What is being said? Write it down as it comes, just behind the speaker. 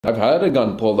I've had a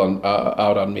gun pulled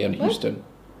out on me in Houston.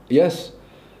 Yes.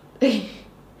 You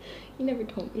never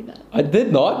told me that. I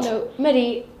did not. No,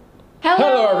 Mehdi. Hello.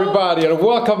 Hello everybody and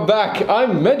welcome back.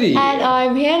 I'm Mehdi. And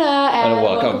I'm Hannah. And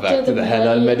welcome back to the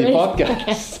Hannah and Mehdi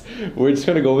podcast. We're just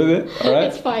gonna go with it, alright?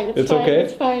 It's fine. It's fine, okay.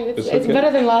 It's fine. It's okay.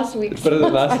 better than last week. It's better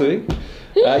than last week.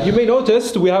 You may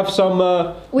notice we have some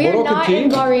we are Moroccan not tea. in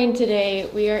Bahrain today.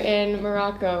 We are in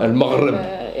Morocco. And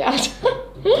Maghreb.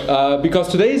 Yeah.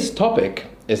 Because today's topic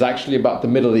is actually about the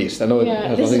Middle East. I know it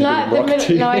has nothing to do with Moroccan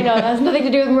tea. No, I know. It has nothing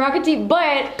to do with Moroccan tea,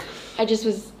 but I just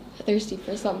was thirsty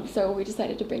for some, so we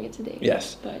decided to bring it today.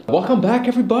 Yes. But welcome back,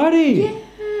 everybody.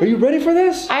 Yeah. Are you ready for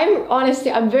this?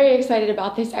 I'm very excited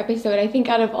about this episode. I think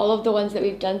out of all of the ones that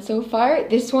we've done so far,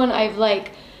 this one I've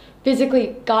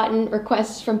physically gotten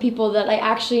requests from people that I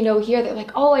actually know here. They're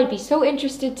like, oh, I'd be so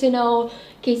interested to know.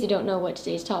 In case you don't know what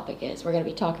today's topic is, we're going to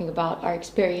be talking about our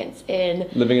experience in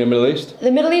living in the Middle East.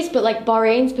 The Middle East, but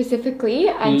Bahrain specifically.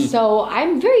 And so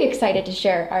I'm very excited to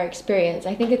share our experience.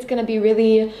 I think it's going to be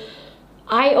really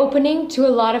eye-opening to a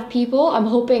lot of people. I'm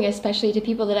hoping especially to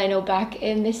people that I know back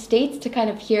in the States to kind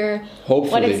of hear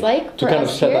what it's like to kind of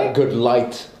shed that good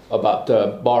light about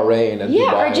Bahrain and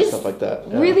Dubai and stuff like that.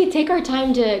 Yeah. Really take our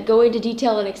time to go into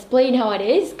detail and explain how it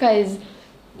is, because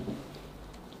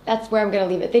that's where I'm going to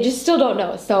leave it. They just still don't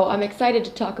know, so I'm excited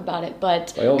to talk about it.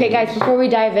 But okay, guys, before we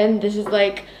dive in, this is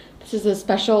a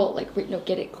special,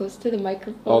 get it close to the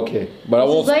microphone. Okay, but I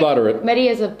won't splatter it. Mehdi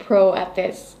is a pro at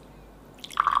this.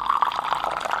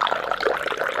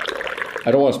 I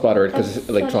don't want to splatter it because it's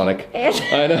electronic.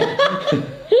 I know.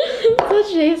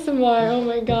 Such ASMR, oh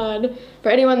my god. For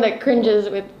anyone that cringes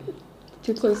with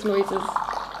too close noises.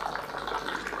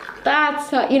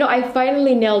 That's how, I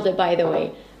finally nailed it, by the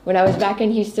way. When I was back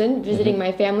in Houston visiting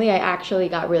my family, I actually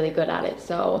got really good at it,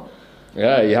 so.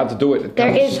 Yeah, you have to do it.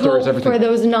 There is hope for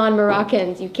those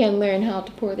non-Moroccans. You can learn how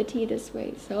to pour the tea this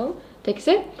way, so take a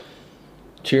sip.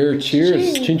 Cheers.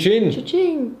 Chin chin.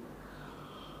 Cha-ching.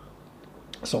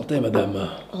 Santé, madame.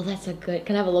 Oh, that's a good.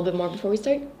 Can I have a little bit more before we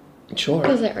start? Sure.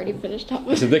 Because I already finished half.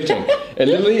 It's addicting. It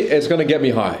literally is gonna get me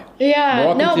high. Yeah.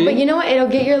 Moroccan tea, but you know what? It'll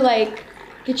get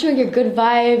get you in your good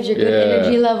vibes, your good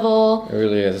energy level. It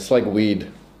really is. It's like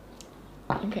weed.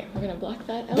 Okay, we're gonna block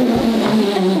that out.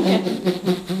 Okay.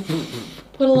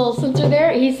 Put a little sensor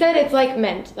there. He said it's like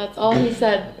mint. That's all he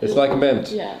said. It's like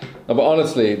mint. Yeah. No, but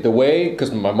honestly, the way,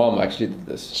 because my mom actually did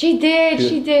this. She did.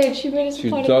 She made us a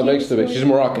pot of tea. She's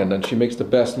Moroccan and she makes the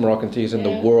best Moroccan teas in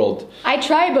the world. I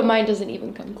tried, but mine doesn't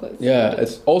even come close. Yeah,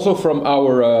 it's also from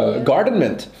our garden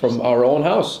mint, from our own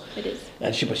house. It is.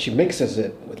 And she mixes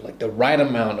it with the right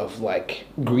amount of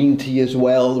green tea as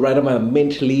well, the right amount of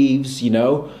mint leaves,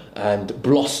 and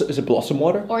blossom. Is it blossom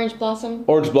water? Orange blossom.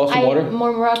 Orange blossom water. I'm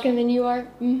more Moroccan than you are.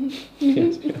 Mm-hmm.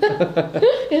 Yes.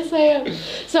 Yes, I am.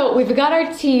 So we've got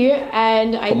our tea,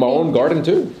 and from our own garden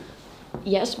too.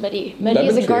 Yes, Mehdi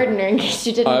is a gardener. In case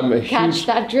you didn't catch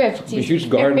that drift. I'm a huge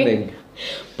gardening.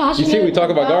 Passionate. You see, we talk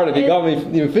about gardening. You got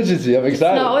me fidgety. I'm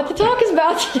excited. That's not what the talk is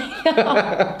about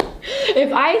today.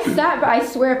 If I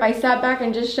swear, if I sat back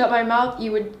and just shut my mouth,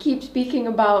 you would keep speaking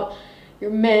about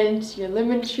your mint, your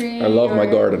lemon tree. I love my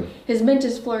garden. His mint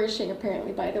is flourishing,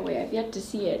 apparently, by the way. I've yet to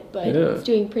see it, but it's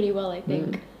doing pretty well, I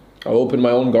think. I'll open my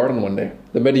own garden one day.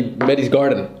 The Mehdi's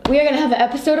garden. We are going to have an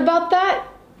episode about that.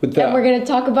 And we're going to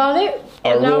talk about it.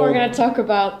 But now we're going to talk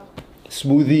about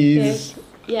smoothies.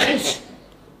 Yes.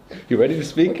 You ready to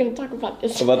speak? We're going to talk about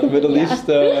this. About the Middle East?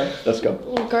 Let's go.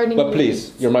 Gardening. But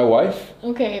please, you're my wife.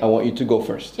 Okay. I want you to go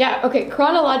first. Yeah, okay.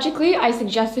 Chronologically, I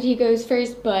suggested he goes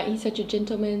first, but he's such a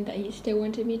gentleman that he still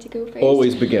wanted me to go first.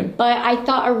 Always begin. But I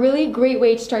thought a really great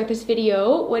way to start this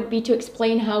video would be to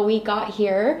explain how we got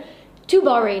here to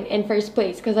Bahrain in first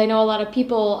place, because I know a lot of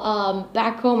people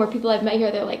back home or people I've met here,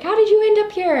 they're like, how did you end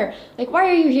up here? Why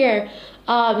are you here?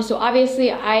 So obviously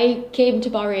I came to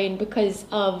Bahrain because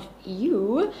of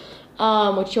you,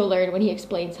 which you'll learn when he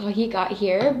explains how he got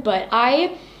here. But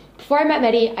before I met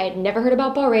Mehdi, I had never heard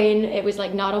about Bahrain. It was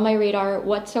not on my radar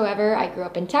whatsoever. I grew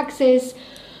up in Texas,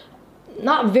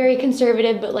 not very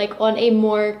conservative, but on a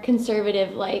more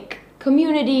conservative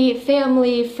community,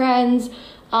 family, friends.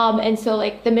 And so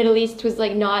the Middle East was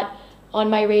not on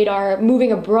my radar.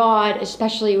 Moving abroad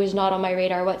especially was not on my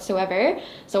radar whatsoever.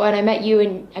 So when I met you,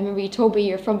 and I remember you told me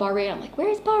you're from Bahrain, I'm like,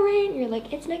 where's Bahrain? You're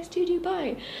like, it's next to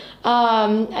Dubai.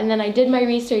 And then I did my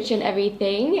research and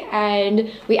everything,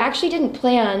 and we actually didn't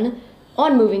plan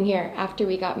on moving here after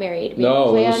we got married. It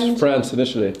was France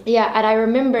initially. Yeah, and I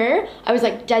remember I was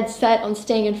dead set on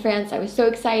staying in France. I was so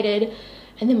excited.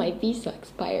 And then my visa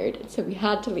expired, and so we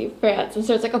had to leave France. And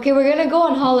so it's okay, we're gonna go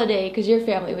on holiday because your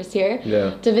family was here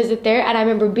to visit there. And I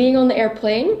remember being on the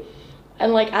airplane,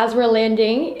 And like as we're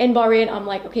landing in Bahrain, I'm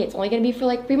like, okay, it's only gonna be for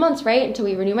like 3 months, right? Until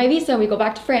we renew my visa and we go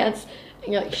back to France.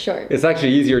 And you're like, sure. It's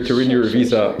actually easier to renew your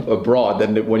visa abroad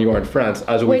than when you are in France.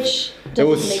 Which it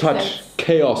was make such sense.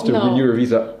 chaos to renew your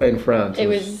visa in France. It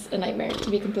was a nightmare, to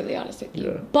be completely honest with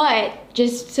you. Yeah. But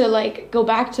just to like go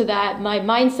back to that, my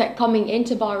mindset coming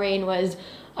into Bahrain was,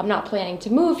 I'm not planning to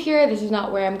move here. This is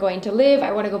not where I'm going to live.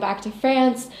 I want to go back to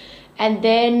France. And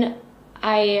then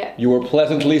you were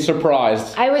pleasantly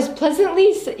surprised. I was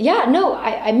pleasantly,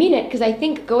 I mean it, because I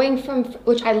think going from,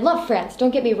 which I love France,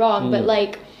 don't get me wrong, but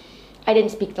like, I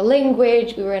didn't speak the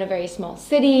language. We were in a very small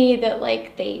city that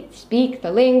like they speak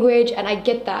the language, and I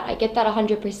get that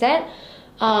 100%.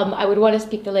 I would want to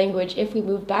speak the language if we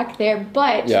moved back there,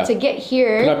 but to get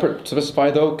here. Can I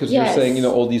specify though? Because you're saying,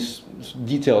 all these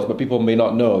details, but people may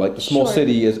not know. Like the small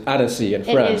city is Annecy in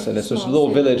France, and it's this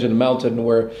little village in the mountain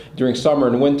where during summer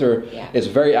and winter it's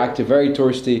very active, very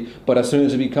touristy, but as soon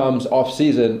as it becomes off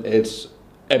season, it's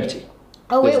empty.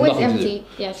 Oh, it was empty.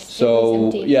 Yes.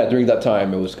 So during that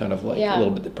time, it was kind of like a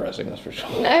little bit depressing. That's for sure.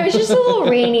 It was just a little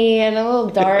rainy and a little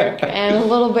dark and a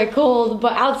little bit cold.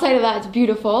 But outside of that, it's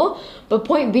beautiful. But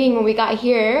point being, when we got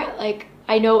here, like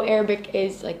I know Arabic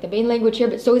is like the main language here,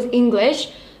 but so is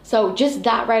English. So just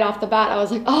that right off the bat, I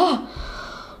was like,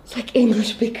 it's like English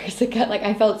speakers again. Like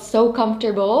I felt so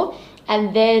comfortable,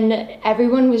 and then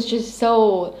everyone was just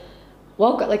so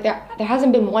welcome. Like there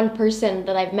hasn't been one person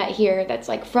that I've met here that's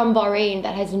like from Bahrain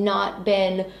that has not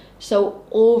been so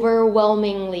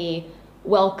overwhelmingly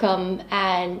welcome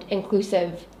and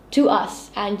inclusive to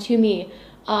us and to me.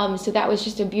 So that was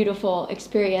just a beautiful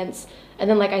experience. And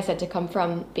then, like I said, to come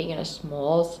from being in a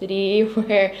small city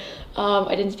where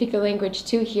I didn't speak the language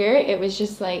to here, it was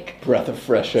just like breath of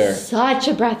fresh air. Such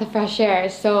a breath of fresh air.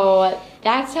 So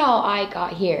that's how I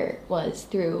got here, was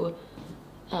through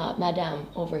Madame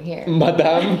over here.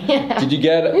 Madame?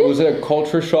 Yeah. Was it a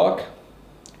culture shock?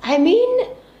 I mean,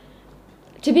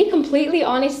 to be completely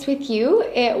honest with you,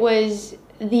 it was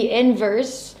the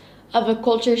inverse of a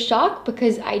culture shock,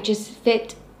 because I just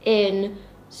fit in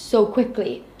so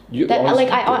quickly.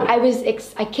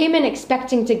 I came in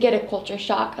expecting to get a culture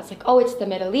shock. I was like, oh, it's the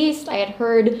Middle East. I had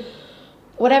heard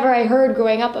whatever I heard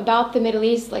growing up about the Middle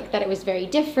East, like that it was very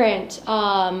different,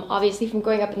 obviously from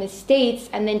growing up in the States,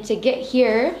 and then to get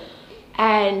here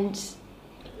and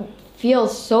feel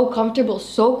so comfortable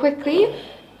so quickly,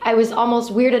 I was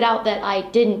almost weirded out that I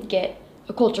didn't get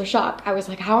a culture shock. I was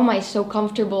like, how am I so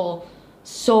comfortable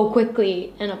so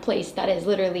quickly in a place that is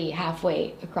literally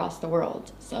halfway across the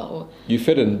world? So you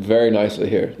fit in very nicely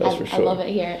here, that's for sure. I love it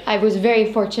here. I was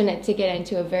very fortunate to get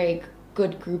into a very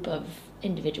good group of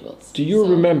individuals. Do you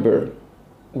remember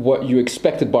what you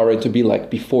expected Bahrain to be like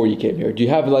before you came here? Do you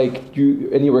have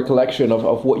any recollection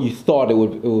of what you thought it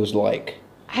was like?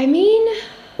 I mean,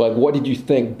 like, what did you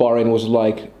think Bahrain was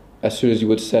like as soon as you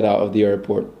would set out of the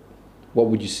airport? What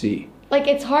would you see? Like,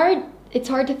 it's hard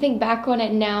to think back on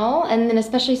it now, and then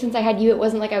especially since I had you, it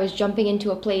wasn't like I was jumping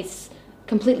into a place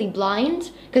completely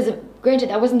blind, because granted,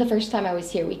 that wasn't the first time I was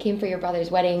here. We came for your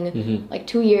brother's wedding like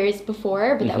 2 years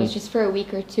before, but that was just for a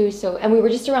week or two. So, and we were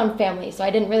just around family, so I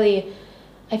didn't really,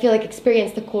 I feel like,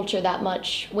 experience the culture that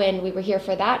much when we were here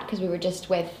for that, because we were just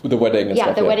with the wedding and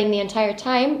stuff, wedding the entire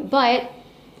time. But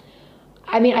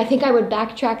I mean, I think I would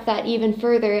backtrack that even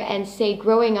further and say,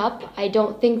 growing up, I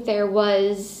don't think there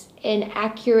was an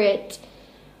accurate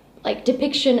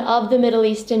depiction of the Middle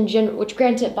East in general, which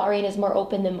granted, Bahrain is more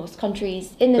open than most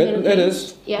countries in the Middle East. It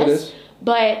is. Yes. It is.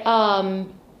 But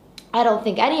I don't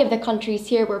think any of the countries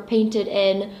here were painted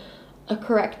in a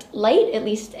correct light, at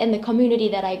least in the community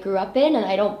that I grew up in, and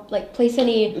I don't place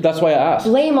any That's why I asked.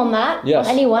 Blame on that on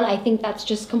anyone. I think that's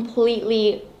just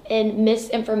completely in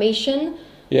misinformation.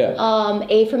 Yeah.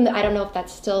 I don't know if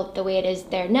that's still the way it is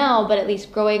there now, but at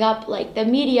least growing up, the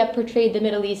media portrayed the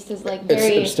Middle East as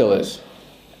very. It still is.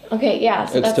 Okay, yeah,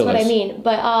 so that's what I mean.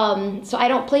 But so I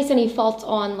don't place any fault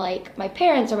on my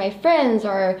parents or my friends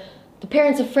or the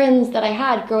parents of friends that I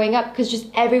had growing up, because just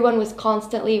everyone was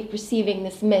constantly receiving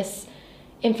this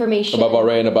misinformation about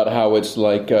Bahrain, about how it's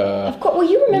Of course, well,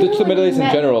 you remember the Middle East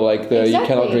in general, Exactly. You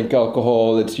cannot drink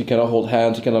alcohol, you cannot hold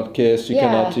hands, you cannot kiss,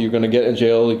 you're gonna get in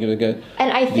jail, you're gonna get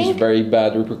these very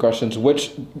bad repercussions,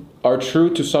 which are true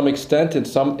to some extent in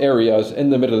some areas in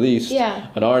the Middle East,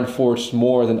 and are enforced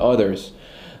more than others.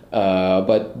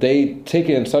 But they take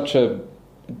it in such a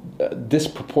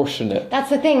disproportionate. That's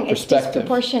the thing. It's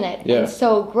disproportionate. Yeah. And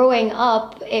so growing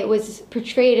up, it was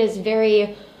portrayed as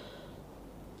very.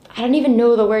 I don't even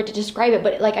know the word to describe it,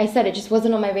 but like I said, it just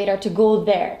wasn't on my radar to go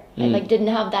there. I didn't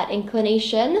have that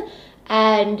inclination.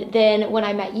 And then when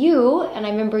I met you, and I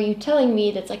remember you telling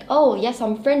me that's oh yes,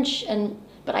 I'm French and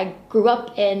but I grew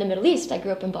up in the Middle East. I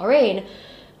grew up in Bahrain.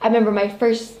 I remember my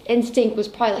first instinct was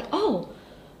probably like, oh,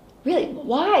 really?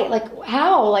 Why? Like,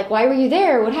 how? Like, why were you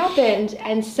there? What happened?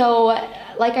 And so,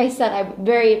 like I said, I'm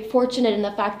very fortunate in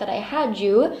the fact that I had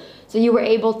you. So you were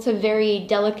able to very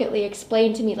delicately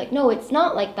explain to me, like, no, it's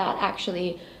not like that,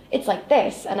 actually. It's like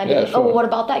this. And I'd be like, sure. Oh, well, what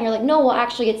about that? And you're like, no, well,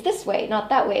 actually, it's this way, not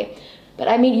that way. But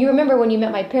I mean, you remember when you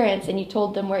met my parents and you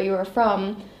told them where you were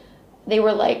from, they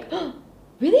were like, oh,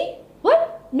 really?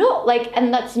 What? No, like,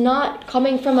 and that's not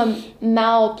coming from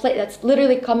a place. That's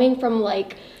literally coming from,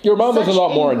 like, your mom was a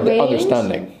lot more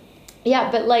understanding. Yeah,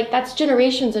 but, like, that's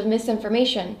generations of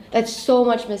misinformation. That's so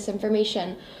much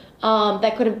misinformation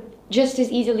that could have just as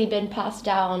easily been passed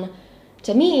down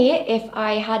to me if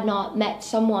I had not met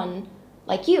someone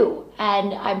like you.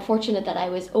 And I'm fortunate that I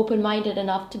was open-minded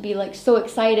enough to be, like, so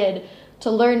excited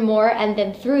to learn more. And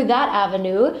then through that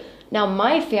avenue, now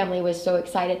my family was so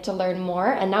excited to learn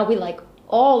more. And now we, like,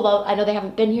 all love, I know they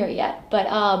haven't been here yet, but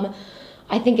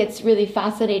I think it's really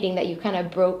fascinating that you kind of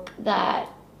broke that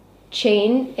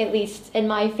chain, at least in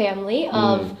my family,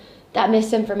 of that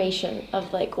misinformation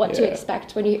of, like, what to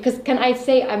expect when you, because can I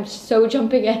say, I'm so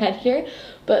jumping ahead here,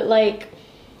 but, like,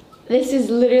 this is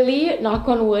literally, knock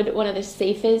on wood, one of the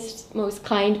safest, most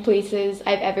kind places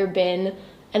I've ever been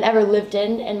and ever lived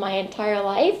in my entire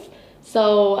life.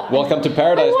 So welcome to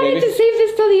paradise, baby. I wanted to save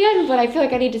this till the end, but I feel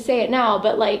like I need to say it now.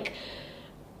 But, like,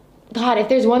 God, if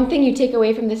there's one thing you take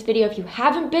away from this video, if you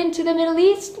haven't been to the Middle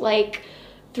East, like,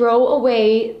 throw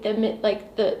away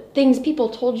the things people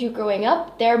told you growing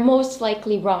up. They're most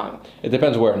likely wrong. It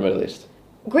depends where in the Middle East.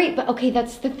 Great, but okay,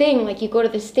 that's the thing. Like, you go to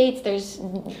the States, there's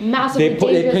massive. They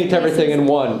paint everything in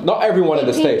one. Not everyone in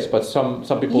the States, but some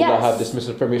people that have this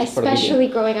misinformation. Especially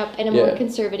growing up in a more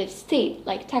conservative state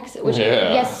like Texas, which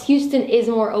yes, Houston is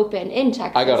more open in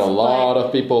Texas. I got a lot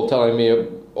of people telling me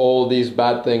all these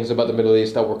bad things about the Middle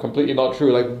East that were completely not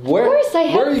true. Like, where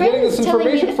are you getting this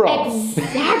information from?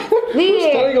 Exactly.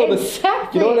 Who's telling you all this?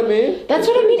 Exactly. You know what I mean? That's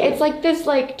what I mean. It's like this,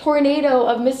 like, tornado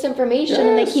of misinformation,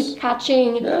 and they keep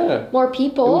catching more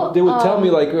people. They would tell me,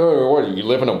 like, oh, what, you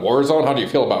live in a war zone? How do you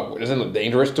feel about it? Isn't it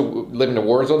dangerous to live in a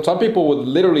war zone? Some people would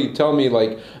literally tell me,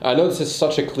 like, I know this is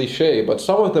such a cliche, but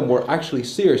some of them were actually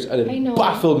serious, and it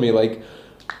baffled me. Like,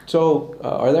 so,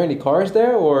 are there any cars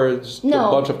there, or just a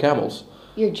bunch of camels?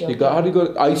 You're joking. How do you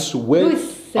go? I swear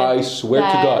to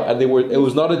God, and it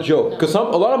was not a joke. Because a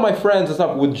lot of my friends and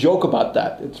stuff would joke about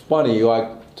that. It's funny,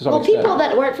 like, to some extent. People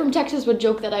that weren't from Texas would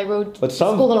joke that I rode to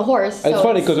school on a horse. And it's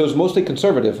funny because it was mostly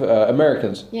conservative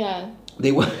Americans. Yeah.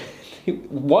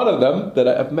 One of them that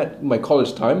I've met in my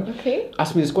college time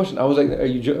asked me this question. I was like, "Are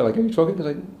you joking?" He's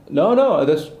like, "No,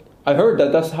 I heard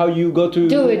that's how you go to."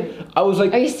 Dude, I was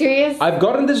like, "Are you serious?" I've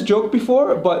gotten this joke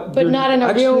before, but not in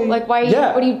a real, like, why?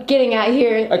 What are you getting at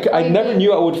here? I never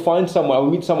knew I would find someone. I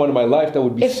would meet someone in my life that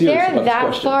would be serious about this question. If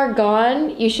they're that far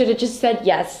gone, you should have just said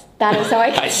yes. That is how I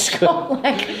go.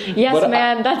 Like, yes, but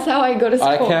man, that's how I go to school.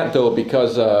 I can't though,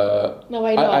 because no,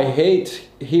 I know. I hate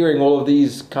hearing all of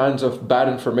these kinds of bad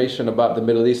information about the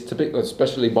Middle East,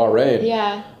 especially Bahrain.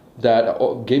 Yeah.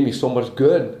 That gave me so much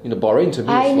good. You know, Bahrain to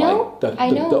me is like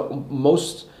the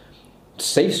most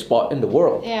safe spot in the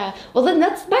world. Yeah. Well, then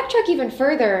let's backtrack even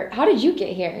further. How did you get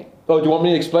here? Oh, do you want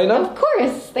me to explain that? Of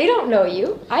course. They don't know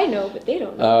you. I know, but they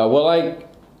don't know. Well,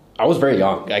 I was very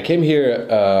young. I came here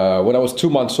when I was 2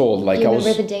 months old. Like, do you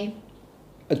remember the day?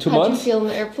 2 months? How'd you feel in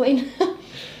the airplane?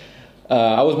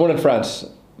 I was born in France.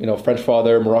 You know, French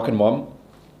father, Moroccan mom.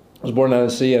 I was born in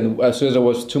Annecy, and as soon as I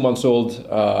was 2 months old,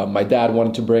 my dad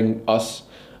wanted to bring us,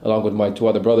 along with my 2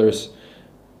 other brothers,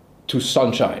 to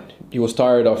sunshine. He was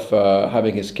tired of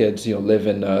having his kids, live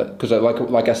in, because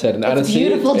like I said, in Annecy,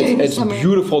 it's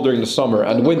beautiful during the summer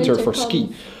and winter for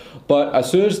ski. But as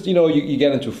soon as you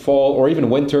get into fall or even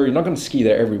winter, you're not going to ski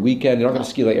there every weekend. You're not going to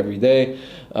ski like every day.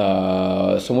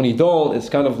 So when you don't, it's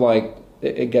kind of like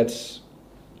it gets.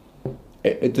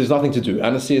 There's nothing to do.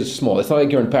 Annecy is small. It's not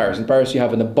like you're in Paris. In Paris, you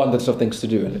have an abundance of things to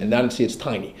do. And in Annecy, it's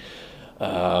tiny.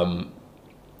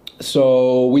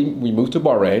 So we moved to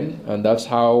Bahrain, and that's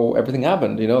how everything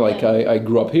happened. I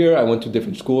grew up here. I went to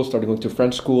different schools. Started going to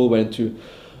French school. Went to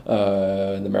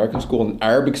an American school, an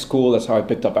Arabic school. That's how I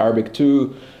picked up Arabic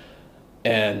too.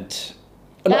 And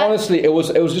honestly, it was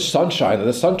just sunshine. And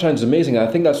the sunshine's amazing. And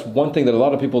I think that's one thing that a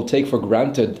lot of people take for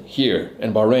granted here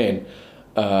in Bahrain.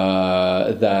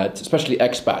 That especially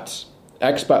expats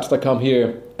that come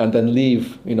here and then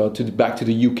leave, back to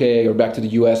the UK or back to the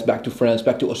US, back to France,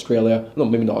 back to Australia. No,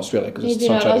 maybe not Australia because it's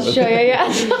sunshine. Australia,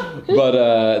 yeah.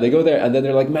 But they go there and then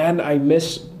they're like, man, I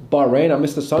miss Bahrain, I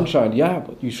miss the sunshine. Yeah,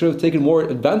 but you should have taken more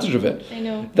advantage of it. I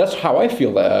know. That's how I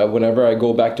feel whenever I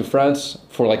go back to France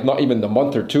for like not even a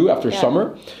month or two after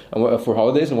summer and for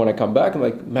holidays, and when I come back, I'm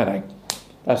like, man, I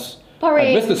miss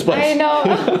this place. I know.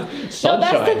 No,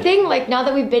 that's the thing. Like, now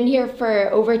that we've been here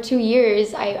for over 2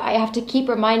 years, I have to keep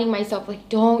reminding myself, like,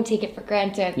 don't take it for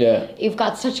granted. Yeah. You've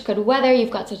got such good weather.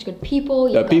 You've got such good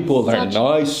people. The people are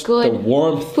nice. The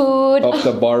warmth food of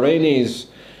the Bahrainis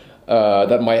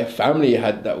that my family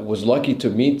had, that was lucky to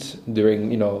meet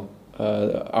during,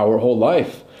 our whole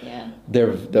life. Yeah.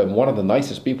 They're one of the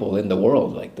nicest people in the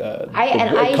world. Like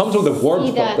it comes with the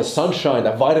warmth of the sunshine,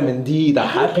 the vitamin D, the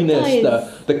happiness,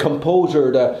 the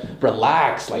composure, the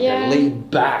relax. Like they're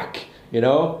laid back.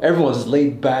 Everyone's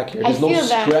laid back here. There's no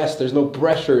stress. There's no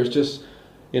pressure. It's just,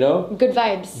 good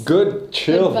vibes. Good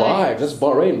chill vibes. That's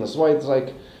Bahrain. That's why it's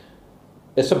like.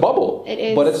 It's a bubble. It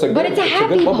is. But it's a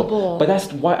happy bubble. But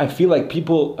that's why I feel like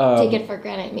people take it for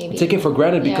granted. Maybe take it for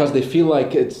granted because they feel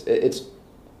like it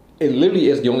literally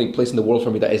is the only place in the world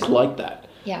for me that is like that.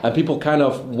 Yeah. And people kind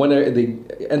of, when they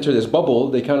enter this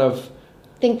bubble, they kind of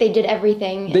think they did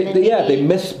everything. They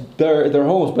miss their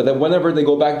homes. But then whenever they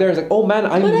go back there, it's like, oh man,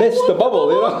 I missed the bubble.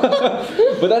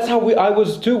 But that's how I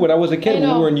was too when I was a kid.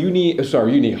 When we were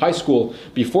in high school,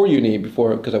 before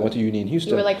because I went to uni in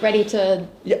Houston. You were like ready to.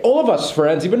 Yeah, all of us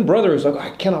friends, even brothers, like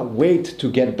I cannot wait to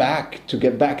get back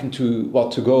into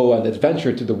to go and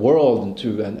adventure to the world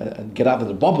and get out of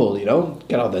the bubble, get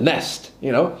out of the nest,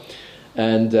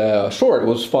 And sure, it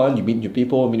was fun. You meet new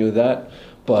people, and we knew that.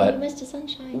 But you missed the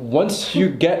sunshine. Once you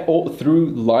get through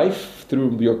life,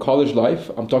 through your college life,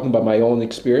 I'm talking about my own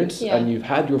experience, and you've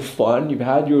had your fun, you've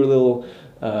had your little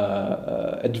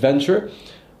adventure,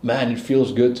 man, it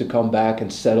feels good to come back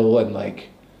and settle and like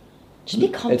just be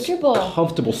comfortable. It's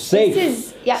comfortable, safe.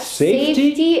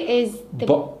 Safety is the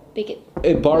biggest.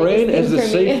 Bahrain is the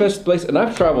safest place, and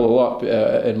I've traveled a lot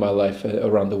in my life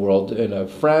around the world, in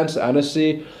France,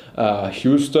 Annecy,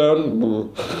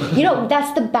 Houston.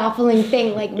 That's the baffling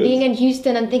thing. Like being in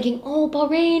Houston and thinking, oh,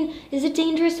 Bahrain, is it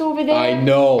dangerous over there? I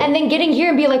know. And then getting here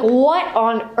and be like, what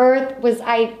on earth was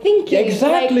I thinking?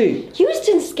 Exactly. Like,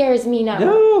 Houston scares me now.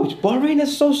 No, Bahrain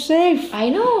is so safe. I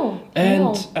know.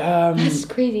 And that's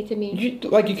crazy to me.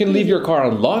 You can leave your car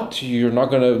unlocked. You're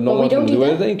not gonna. No one's gonna do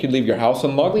anything. You can leave your house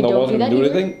unlocked. No one's gonna do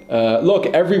anything. Look,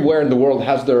 everywhere in the world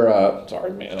has their.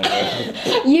 Sorry, man.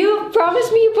 You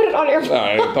promised me you put it on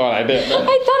airplane. I thought I did. I thought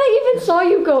I even saw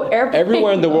you go airplane.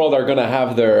 Everywhere in the world are gonna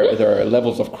have their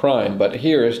levels of crime, but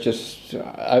here it's just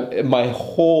my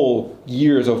whole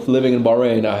years of living in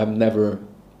Bahrain, I have never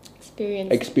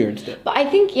experienced it. But I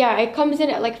think it comes in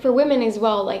like for women as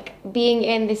well, like being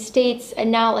in the States,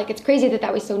 and now like it's crazy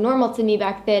that was so normal to me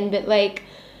back then, but like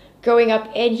growing up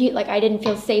in here, like I didn't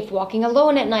feel safe walking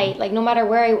alone at night, like no matter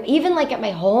where even like at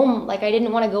my home, like I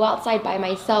didn't want to go outside by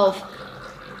myself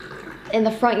in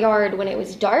the front yard when it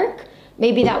was dark.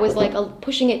 Maybe that was like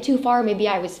pushing it too far, maybe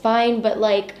I was fine, but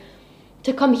like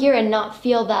to come here and not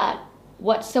feel that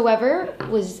whatsoever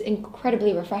was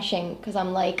incredibly refreshing, because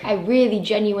I'm like, I really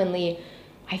genuinely,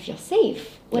 I feel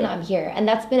safe when I'm here, and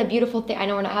that's been a beautiful thing. I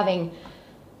know we're not having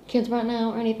kids right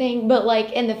now or anything, but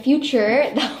like in the future,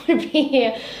 that would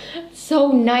be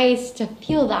so nice to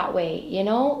feel that way,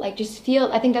 like just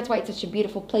feel. I think that's why it's such a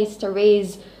beautiful place to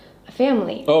raise a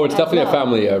family. Oh, it's definitely a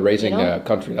family raising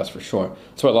country, that's for sure.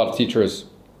 That's why a lot of teachers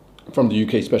from the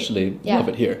UK especially love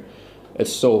it here.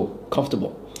 It's so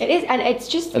comfortable. It is, and it's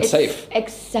safe,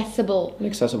 accessible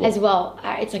as well.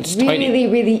 It's like really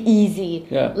really easy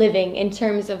living in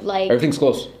terms of like everything's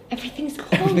close. Everything's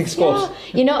close.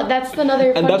 That's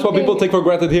another. And that's what people take for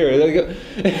granted here.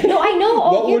 No, I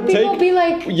know. Here people be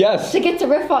like, to get to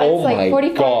Riffa, it's like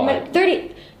 45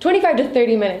 minutes, 25 to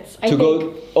 30 minutes. I think.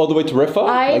 Go all the way to Riffa?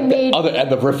 The other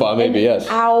end of Riffa, maybe, yes.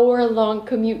 Hour-long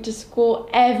commute to school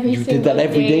every single day. You did that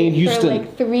every day in Houston? For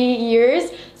like 3 years.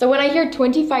 So when I hear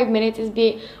 25 minutes is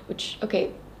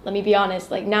let me be honest,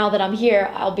 like now that I'm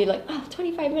here, I'll be like,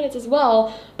 25 minutes as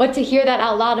well. But to hear that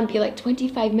out loud and be like,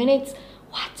 25 minutes?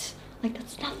 What? Like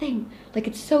that's nothing. Like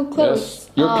it's so close.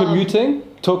 Yes. Your commuting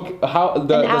took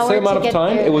the same amount of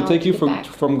time it would take you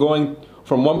from going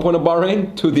from one point of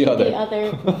Bahrain to the other.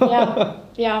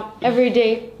 Every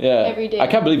day. Yeah, every day. I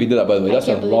can't believe you did that, by the way. That's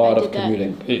a lot of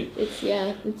commuting.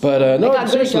 But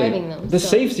seriously, the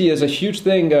safety is a huge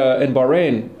thing in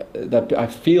Bahrain that I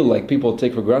feel like people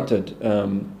take for granted.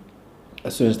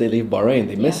 As soon as they leave Bahrain,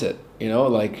 they miss it.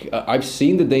 Like I've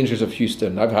seen the dangers of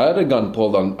Houston. I've had a gun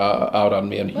pulled out on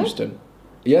me in Houston.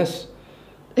 Yes.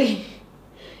 You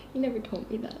never told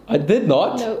me that. I did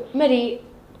not. No, Mehdi.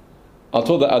 I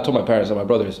told my parents and my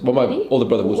brothers. Well, my older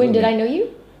brother was with me. When did I know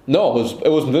you? No, it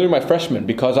was literally my freshman,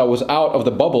 because I was out of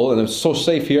the bubble and it was so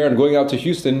safe here, and going out to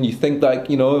Houston, you think that,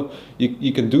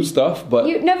 you can do stuff, but...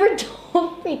 You never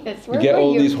told me this. You get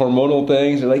all these hormonal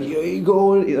things, and like, you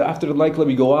go, after the nightclub,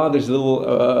 you go out, there's a little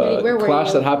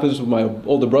clash that happens with my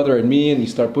older brother and me, and you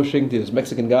start pushing to this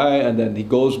Mexican guy, and then he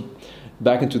goes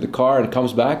back into the car and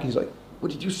comes back, he's like,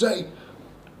 what did you say?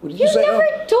 What did you say? You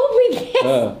never told me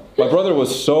this. My brother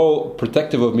was so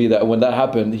protective of me that when that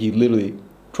happened, he literally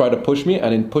tried to push me,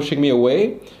 and in pushing me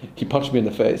away, he punched me in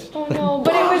the face. Oh no,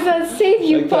 but it was a save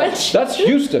you punch. That's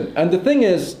Houston. And the thing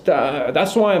is,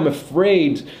 that's why I'm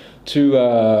afraid to,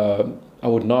 I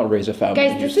would not raise a family.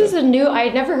 Guys, this is I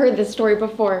had never heard this story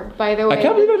before, by the way. I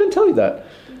can't believe I didn't tell you that.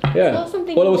 Yeah.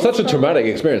 Well, it was such a traumatic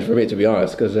experience for me, to be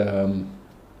honest, because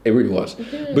it really was.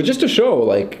 Mm-hmm. But just to show,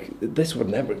 like, this would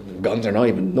never, guns are not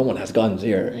even, no one has guns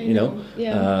here,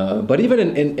 Yeah. But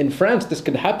even in France, this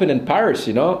could happen in Paris,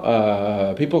 London,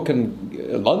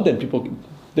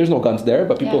 there's no guns there,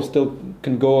 but people still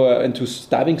can go into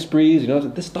stabbing sprees,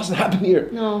 this doesn't happen here.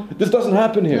 No. This doesn't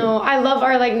happen here. No, I love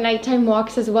our, like, nighttime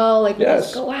walks as well. Like, we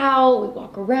just go out, we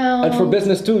walk around. And for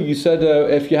business too, you said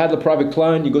if you had a private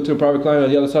client, you go to a private client on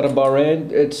the other side of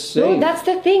Bahrain, it's safe. No, that's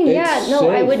the thing, safe.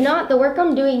 I would not, the work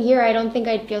I'm doing here, I don't think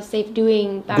I'd feel safe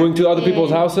doing back going to other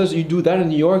people's houses, you do that in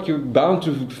New York, you're bound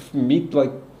to meet,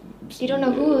 like, you don't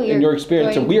know who you're in your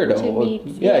experience, a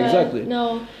weirdo. Yeah, exactly.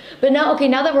 No. But now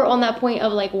that we're on that point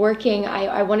of like working,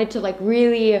 I wanted to like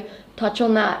really touch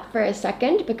on that for a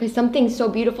second, because something so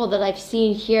beautiful that I've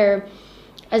seen here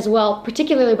as well,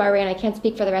 particularly Bahrain, I can't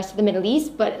speak for the rest of the Middle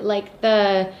East, but like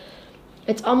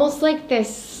it's almost like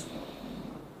this,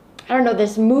 I don't know,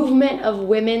 this movement of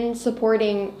women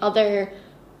supporting other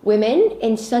women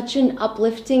in such an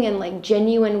uplifting and like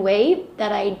genuine way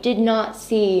that I did not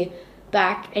see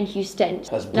back in Houston.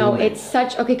 No, it's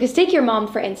such, okay, because take your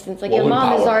mom for instance, like your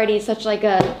mom is already such like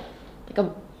a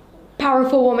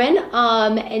powerful woman,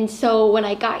 and so when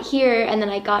I got here and then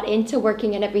I got into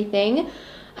working and everything,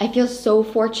 I feel so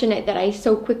fortunate that I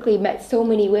so quickly met so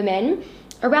many women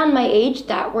around my age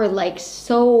that were like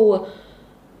so,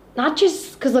 not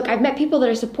just because look, I've met people that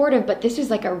are supportive, but this is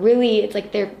like it's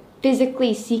like they're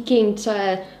physically seeking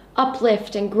to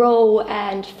uplift and grow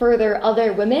and further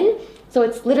other women. So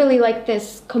it's literally like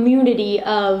this community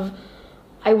of,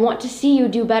 I want to see you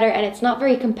do better, and it's not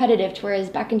very competitive, whereas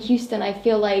back in Houston, I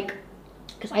feel like,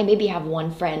 because I maybe have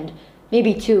one friend,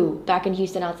 maybe two back in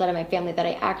Houston outside of my family that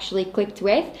I actually clicked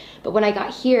with, but when I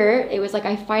got here, it was like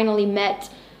I finally met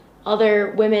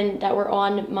other women that were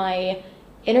on my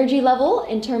energy level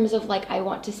in terms of like, I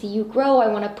want to see you grow, I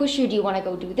want to push you, do you want to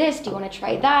go do this, do you want to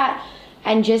try that,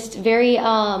 and just very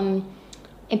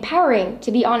empowering,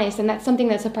 to be honest. And that's something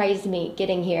that surprised me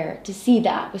getting here, to see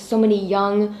that with so many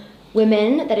young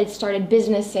women that had started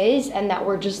businesses and that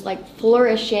were just like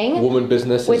flourishing. Woman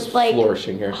business with is like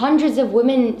flourishing here. Hundreds of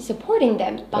women supporting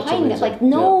them behind them, like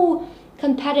no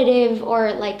competitive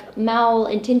or like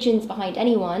mal-intentions behind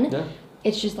anyone. Yeah.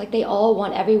 It's just like they all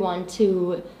want everyone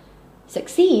to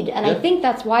succeed, and I think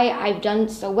that's why I've done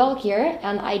so well here,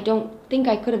 and I don't think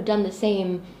I could have done the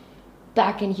same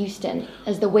back in Houston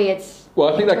as the way it's. Well,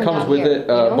 I think that comes with it.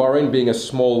 Bahrain being a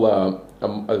small,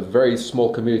 a very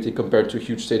small community compared to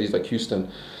huge cities like Houston,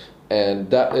 and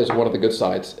that is one of the good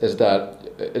sides. Is that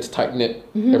it's tight knit.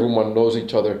 Mm-hmm. Everyone knows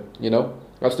each other.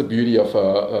 That's the beauty of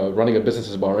running a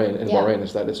business in Bahrain. Bahrain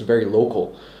is that it's very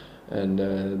local, and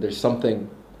there's something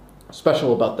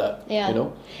special about that. Yeah.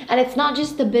 And it's not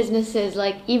just the businesses.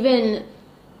 Like even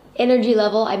energy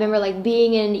level, I remember like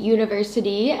being in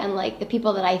university and like the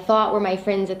people that I thought were my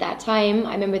friends at that time,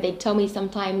 I remember they'd tell me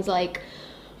sometimes like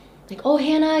oh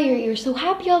Hannah, you're so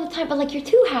happy all the time, but like you're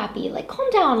too happy, like calm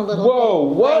down a little bit. Whoa,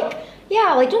 what? Like,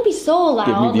 yeah, like don't be so loud.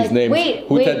 Give me these like, names. Wait,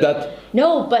 who said that?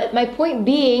 No, but my point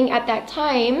being, at that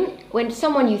time, when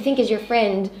someone you think is your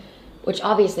friend, which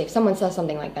obviously if someone says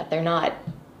something like that, they're not.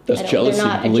 That's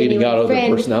jealousy bleeding out of their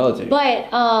personality. But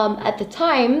at the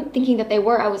time, thinking that they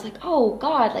were, I was like, oh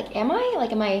God, like, am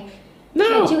I?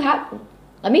 No. Too happy?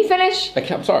 Let me finish.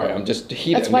 I'm sorry, I'm just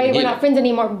heated. That's why we're not friends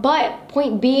anymore. But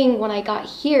point being, when I got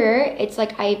here, it's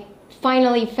like I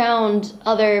finally found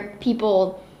other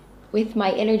people with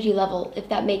my energy level, if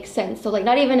that makes sense. So like,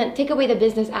 not even take away the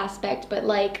business aspect, but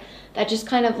like that just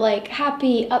kind of like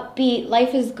happy, upbeat,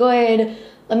 life is good.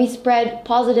 Let me spread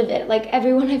positive. Like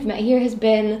everyone I've met here has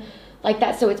been like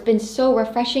that. So it's been so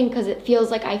refreshing because it feels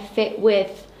like I fit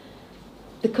with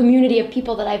the community of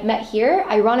people that I've met here,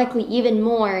 ironically, even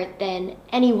more than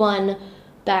anyone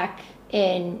back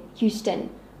in Houston,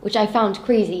 which I found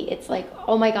crazy. It's like,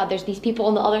 oh my God, there's these people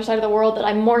on the other side of the world that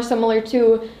I'm more similar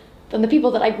to than the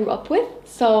people that I grew up with.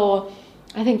 So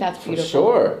I think that's beautiful. For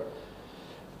sure.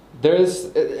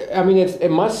 I mean,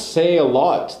 it must say a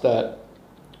lot that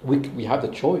we have the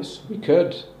choice. We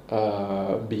could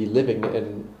be living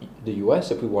in the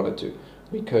US if we wanted to.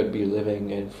 We could be living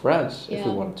in France if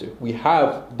we wanted to. We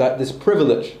have this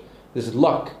privilege, this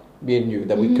luck, me and you,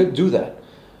 that we could do that.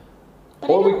 But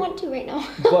I don't want to right now.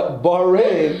 But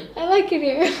Bahrain, I like it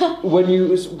here.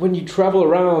 when you travel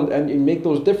around and you make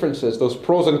those differences, those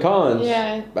pros and cons.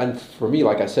 Yeah. And for me,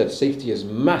 like I said, safety is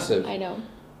massive. I know.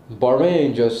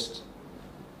 Bahrain just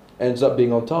ends up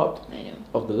being on top. I know.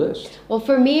 Of the list. Well,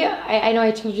 for me, I know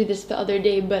I told you this the other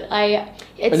day, but and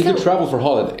you can travel for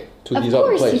holiday to these other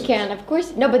places. Of course you can, of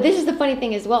course. No, but this is the funny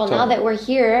thing as well. Now that we're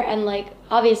here, and like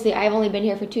obviously I've only been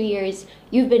here for 2 years.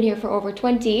 You've been here for over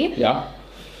 20. Yeah.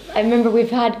 I remember we've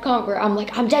had where I'm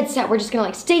like, I'm dead set. We're just gonna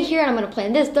like stay here, and I'm gonna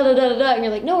plan this, da da da da da. And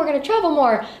you're like, no, we're gonna travel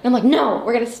more. And I'm like, no,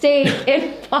 we're gonna stay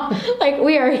in. Like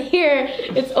we are here.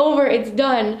 It's over. It's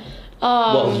done.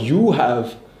 Well, you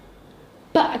have.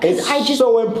 But it's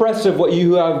so impressive what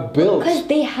you have built. Because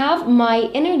they have my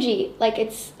energy. Like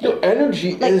it's your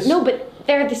energy like, is no, but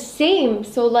they're the same.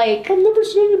 So like I've never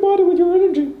seen anybody with your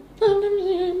energy. I've never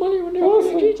seen anybody with your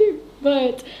energy too.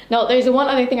 But no, there's one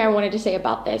other thing I wanted to say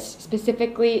about this,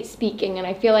 specifically speaking, and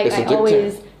I feel like I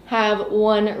always have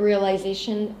one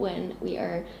realization when we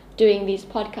are doing these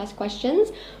podcast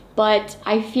questions. But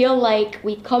I feel like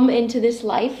we come into this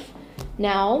life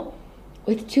now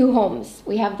with two homes.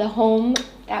 We have the home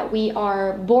that we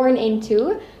are born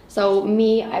into. So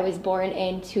me, I was born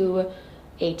into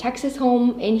a Texas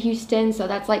home in Houston. So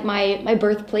that's like my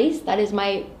birthplace. That is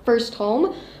my first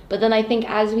home. But then I think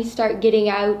as we start getting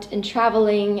out and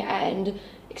traveling and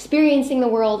experiencing the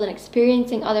world and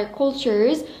experiencing other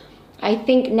cultures, I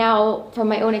think now from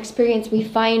my own experience, we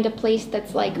find a place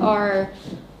that's like our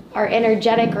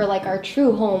energetic or like our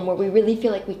true home, where we really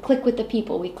feel like we click with the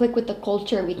people, we click with the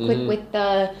culture, we click with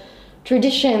the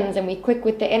traditions, and we click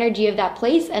with the energy of that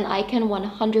place. And I can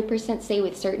 100% say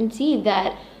with certainty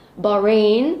that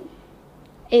Bahrain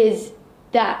is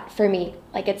that for me.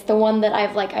 Like it's the one that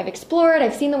I've explored,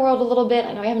 I've seen the world a little bit.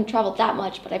 I know I haven't traveled that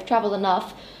much, but I've traveled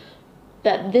enough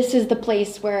that this is the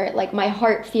place where like my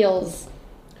heart feels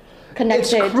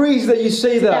connected. It's crazy that you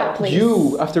say that.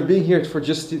 You, after being here for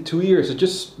just 2 years, it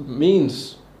just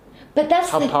means. But that's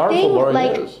how the powerful thing. Bahrain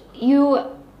like is.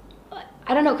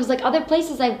 I don't know, because like other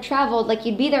places I've traveled, like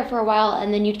you'd be there for a while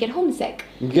and then you'd get homesick.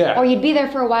 Yeah. Or you'd be there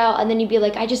for a while and then you'd be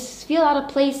like, I just feel out of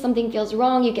place. Something feels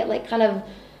wrong. You get like kind of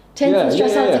tense and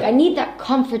stressed out. It's like I need that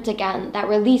comfort again, that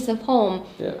release of home.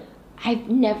 Yeah. I've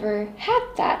never had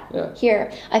that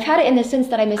here. I've had it in the sense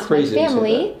that I miss my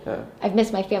family. Yeah. I've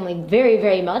missed my family very,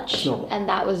 very much. No. And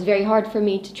that was very hard for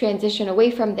me to transition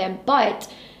away from them.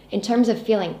 But in terms of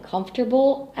feeling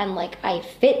comfortable and like I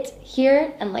fit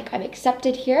here and like I'm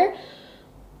accepted here,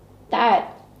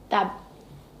 that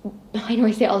I know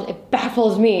I say it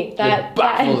baffles me. That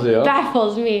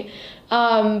baffles me.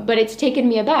 But it's taken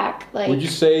me aback. Like, would you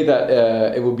say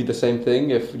that it would be the same thing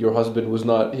if your husband was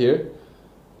not here?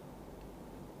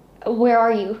 Where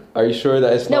are you? Are you sure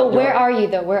that it's not? No, where are you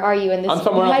though? Where are you in this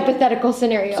hypothetical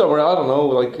scenario? Somewhere, I don't know.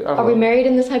 Like, are we married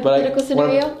in this hypothetical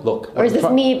scenario? Or is this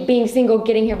me being single,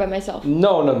 getting here by myself?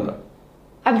 No.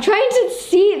 I'm trying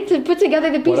to put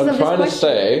together the pieces of this question. What I'm trying to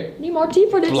say... Need more tea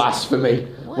for this. Blasphemy.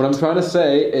 What I'm trying to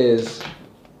say is,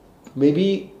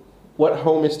 maybe what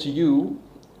home is to you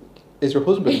is your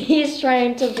husband. He's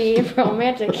trying to be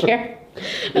romantic here.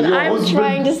 And I'm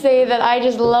trying to say that I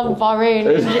just love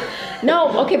Bahrain.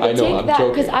 No, okay, but take that,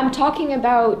 because I'm talking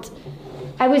about,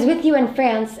 I was with you in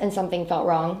France and something felt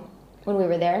wrong when we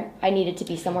were there. I needed to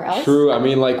be somewhere else. True, I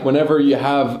mean, like whenever you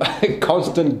have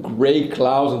constant gray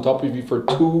clouds on top of you for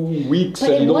 2 weeks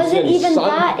and you don't see any sun. But it wasn't even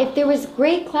that. If there was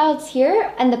gray clouds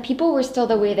here and the people were still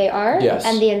the way they are,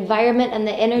 and the environment and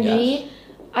the energy,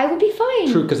 I would be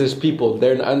fine. True, because there's people,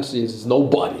 they're in Annecy, it's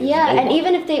nobody. Yeah, nobody. And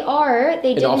even if they are,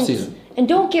 they didn't. Off-season. And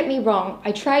don't get me wrong,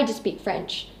 I tried to speak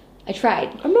French. I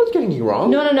tried. I'm not getting you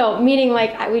wrong. No. Meaning,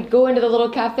 like, I would go into the little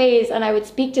cafes and I would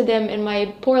speak to them in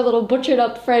my poor little butchered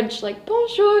up French, like,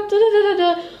 bonjour, da da da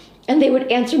da da. And they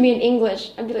would answer me in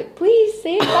English. I'd be like, please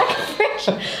say it back in French.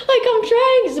 Like, I'm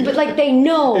trying. But, like, they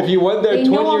know. If you went there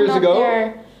 20 years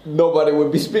ago, nobody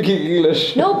would be speaking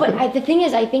English. No, but the thing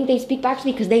is, I think they speak back to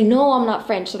me because they know I'm not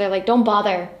French. So they're like, don't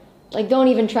bother. Like, don't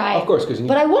even try. Of course,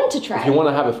 but I want to try. If you want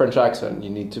to have a French accent, you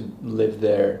need to live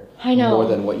there more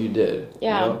than what you did.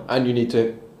 Yeah. You know? And you need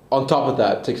to, on top of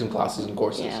that, take some classes and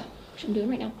courses. Yeah, which I'm doing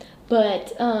right now.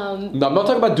 But, no, I'm not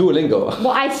talking about Duolingo.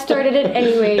 Well, I started it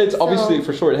anyway. It's obviously,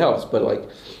 for sure, it helps, but like...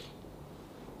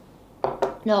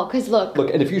 No, because look... Look,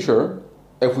 in the future,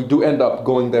 if we do end up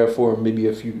going there for maybe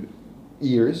a few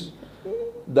years,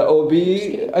 that will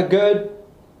be a good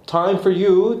time for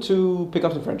you to pick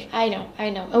up some French. I know.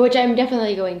 Which I'm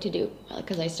definitely going to do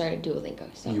because I started Duolingo.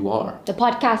 So you are. The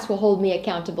podcast will hold me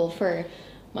accountable for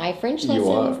my French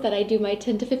lessons that I do my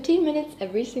 10 to 15 minutes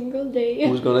every single day.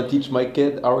 Who's going to teach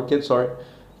our kids,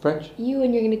 French? You,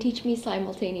 and you're going to teach me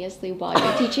simultaneously while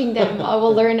you're teaching them. I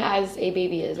will learn as a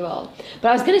baby as well. But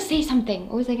I was going to say something.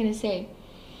 What was I going to say?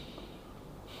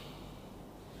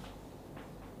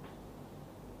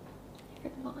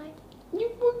 You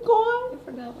forgot. I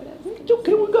forgot what I was It's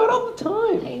okay, we got all the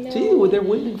time. I know. See, they're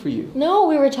waiting for you. No,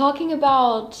 we were talking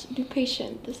about be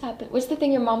patient. This happened. What's the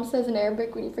thing your mom says in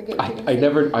Arabic when you forget what you're going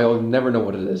to say? I'll never know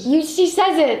what it is. She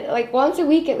says it like once a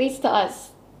week at least to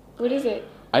us. What is it?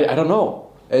 I don't know.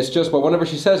 It's just, but whenever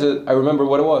she says it, I remember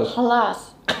what it was. Halas.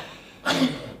 I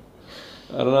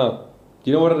don't know. Do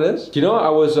you know what it is? Do you know, I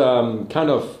was kind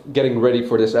of getting ready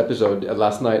for this episode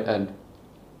last night, and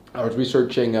I was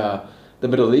researching the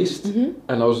Middle East, and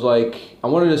I was like, I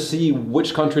wanted to see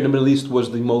which country in the Middle East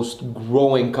was the most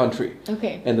growing country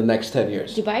in the next 10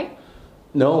 years. Dubai?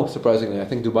 No, surprisingly. I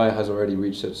think Dubai has already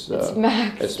reached its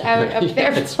maxed out up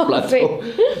there. Its plateau.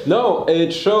 No,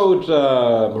 it showed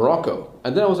Morocco.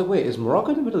 And then I was like, wait, is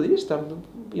Morocco in the Middle East?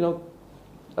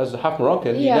 As a half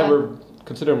Moroccan, you never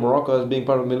consider Morocco as being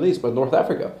part of the Middle East, but North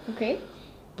Africa. Okay.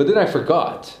 But then I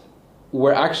forgot,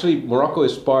 where actually Morocco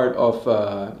is part of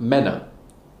MENA,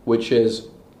 which is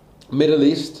Middle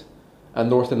East and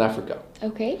Northern Africa.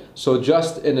 Okay. So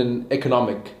just in an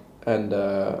economic and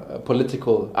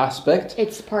political aspect, it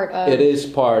is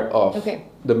part of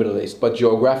the Middle East, but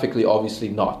geographically, obviously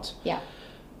not. Yeah.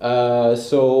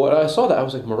 So when I saw that, I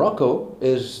was like, Morocco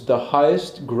is the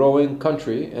highest growing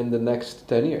country in the next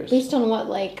 10 years. Based on what,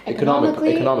 like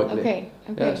economically? Economically. Okay.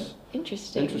 Yes.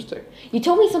 Interesting. You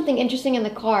told me something interesting in the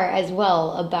car as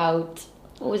well about,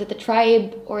 what was it, the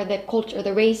tribe or the culture or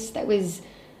the race that was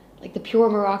like the pure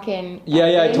Moroccan.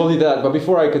 Yeah, I told you that. But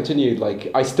before I continued,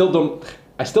 like, I still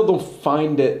don't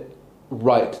find it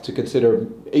right to consider,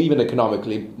 even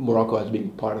economically, Morocco as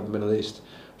being part of the Middle East.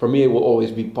 For me, it will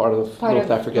always be part of North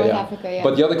Africa.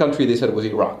 But the other country they said was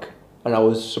Iraq, and I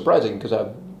was surprising because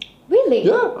Really?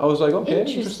 Yeah, I was like, okay,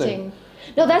 interesting.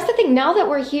 No, that's the thing. Now that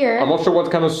we're here, I'm not sure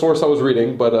what kind of source I was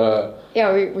reading, but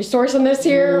we're sourcing this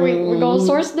here. We're gonna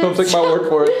source this. Don't take my word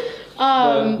for it.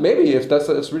 But maybe if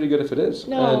it's really good if it is.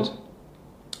 No. And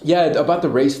yeah, about the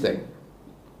race thing.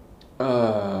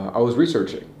 I was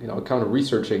researching, kind of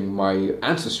researching my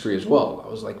ancestry as well. I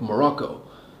was like, Morocco.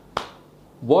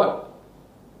 What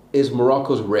is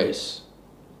Morocco's race?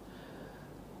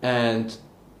 And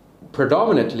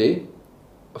predominantly,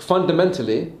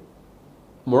 fundamentally,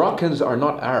 Moroccans are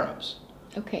not Arabs.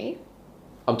 Okay.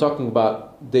 I'm talking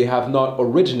about they have not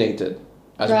originated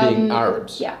as being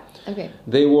Arabs. Yeah, okay.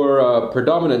 They were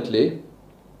predominantly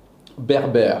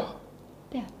Berber.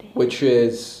 Which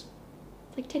is...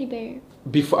 It's like teddy bear.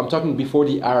 I'm talking before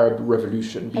the Arab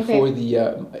Revolution, before the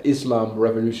Islam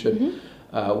Revolution,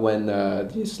 when the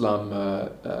Islam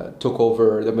took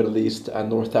over the Middle East and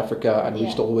North Africa and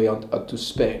reached all the way up to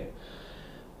Spain.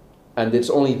 And it's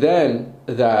only then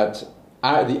that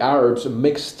the Arabs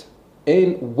mixed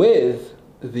in with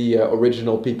the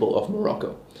original people of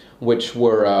Morocco, which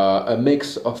were a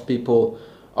mix of people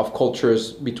of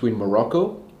cultures between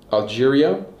Morocco,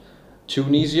 Algeria,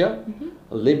 Tunisia,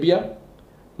 Libya,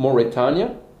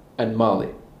 Mauritania, and Mali.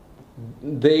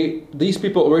 These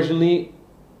people originally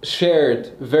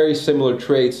shared very similar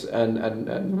traits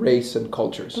and race and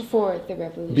cultures. Before the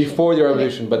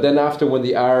revolution. But then after, when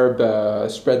the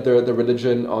Arab spread the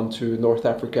religion onto North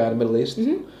Africa and the Middle East,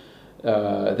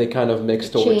 they kind of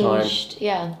mixed over time.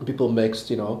 Yeah. People mixed,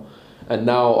 and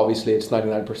now obviously it's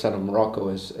 99% of Morocco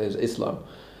is Islam.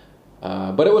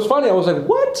 But it was funny. I was like,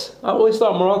 what? I always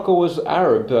thought Morocco was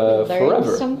Arab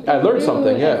forever. I learned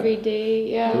something, every day,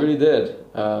 yeah. I really did.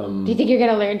 Do you think you're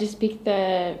going to learn to speak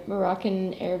the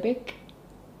Moroccan Arabic?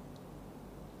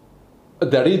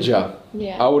 Darija.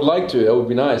 Yeah. I would like to. That would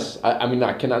be nice. I mean,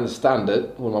 I can understand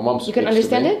it when my mom speaks. You can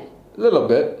understand it? A little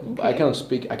bit. Okay. I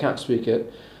can't speak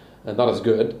it. Not as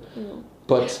good. No.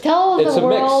 But tell it's the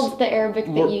world mix. the Arabic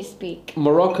that you speak.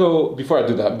 Morocco, before I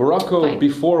do that, Morocco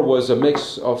before was a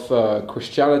mix of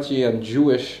Christianity and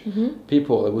Jewish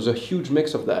people. It was a huge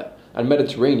mix of that. And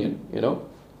Mediterranean,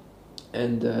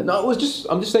 And no, I'm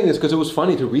just saying this because it was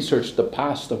funny to research the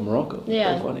past of Morocco.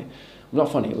 Yeah. Very funny.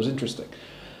 Not funny, it was interesting.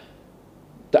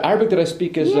 The Arabic that I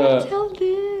speak is... tell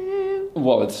them.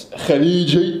 Well, it's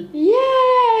Khaliji.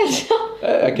 Yes!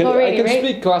 I can Already,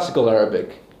 speak classical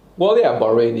Arabic. Well, yeah,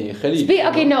 Bahraini, Khalij.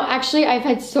 Okay, no, actually, I've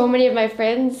had so many of my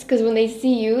friends, because when they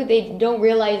see you, they don't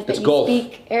realize that you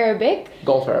speak Arabic.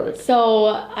 Gulf Arabic. So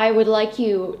I would like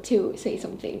you to say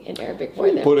something in Arabic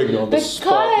for them. Putting on the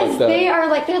spot like that.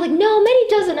 Because they're like, no, Mehdi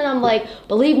doesn't. And I'm like,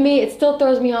 believe me, it still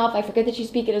throws me off. I forget that you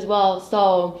speak it as well.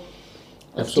 So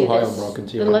let's do this. I'm broken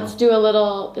to you. Then let's do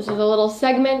this is a little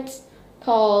segment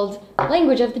called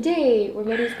Language of the Day, where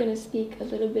Mehdi's going to speak a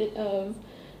little bit of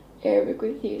Arabic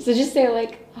with you. So just say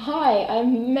like, hi, I'm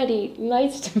Mehdi.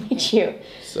 Nice to meet you.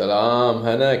 سلام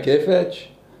هنا كيفك؟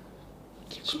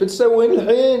 ايش بتسوين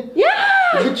الحين؟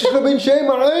 بدك تشربين شيء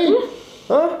معي؟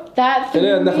 ها؟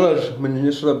 خلينا نخرج من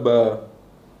نشرب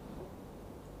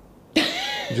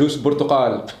جوس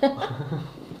برتقال.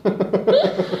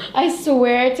 I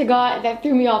swear to God, that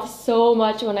threw me off so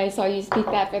much when I saw you speak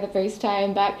that for the first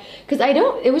time back. Because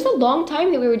it was a long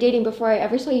time that we were dating before I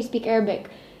ever saw you speak Arabic.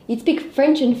 You'd speak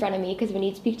French in front of me, because when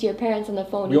you'd speak to your parents on the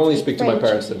phone, we only speak to my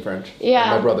parents in French. Yeah.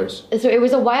 And my brothers. So it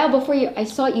was a while before you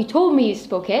told me you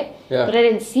spoke it, but I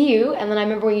didn't see you. And then I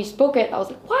remember when you spoke it, I was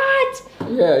like, what?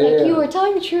 You were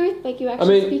telling the truth, like you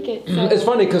actually speak it. So. It's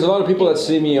funny because a lot of people that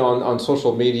see me on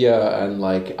social media and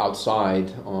like outside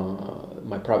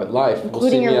my private life,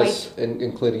 including your wife,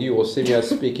 including you, will see me as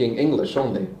speaking English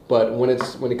only. But when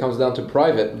it comes down to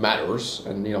private matters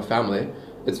and family,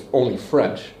 it's only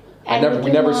French.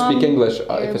 We never speak English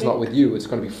if it's not with you. It's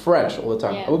going to be French all the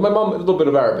time. Yeah. With my mom, a little bit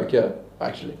of Arabic,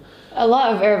 actually. A lot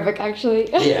of Arabic, actually.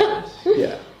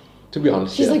 yeah. To be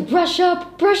honest, she's like, brush up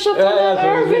on that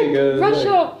Arabic, brush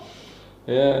up.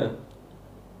 Yeah.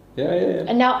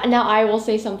 And now I will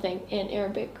say something in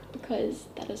Arabic, because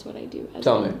that is what I do.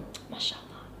 Tell me.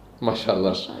 Mashallah.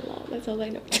 Mashallah. Mashallah. That's all I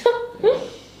know.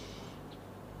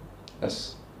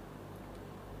 Yes.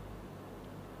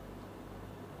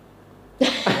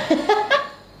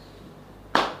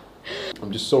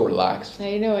 I'm just so relaxed.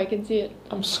 I know, I can see it.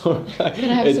 I'm so relaxed. Can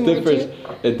I have some more too?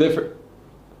 It differs.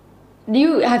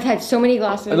 You have had so many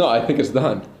glasses. No, I think it's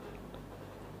done.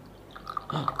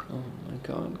 Oh my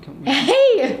God, come on.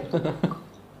 Hey!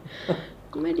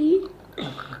 Mehdi.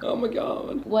 Oh my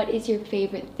God. What is your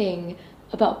favorite thing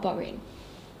about Bahrain?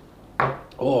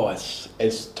 Oh,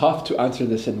 it's tough to answer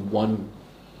this in one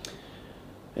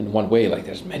way. Like,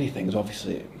 there's many things,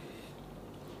 obviously.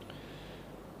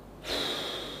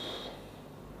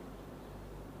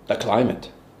 The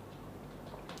climate.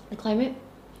 The climate?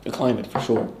 The climate, for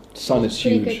sure. Sun is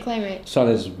huge. Pretty good climate. Sun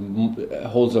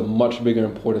holds a much bigger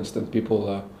importance than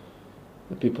people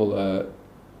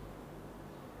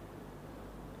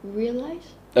realize.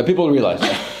 People realize.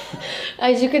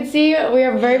 As you can see, we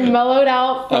are very mellowed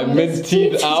out. I'm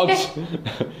mid-teeth out.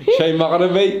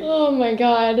 Oh my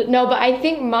God. No, but I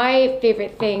think my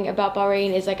favorite thing about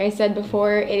Bahrain is, like I said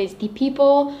before, it is the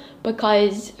people,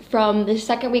 because from the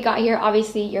second we got here,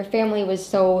 obviously your family was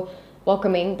so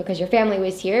welcoming because your family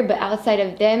was here, but outside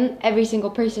of them, every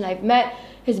single person I've met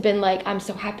has been like, I'm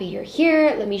so happy you're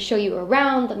here. Let me show you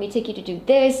around. Let me take you to do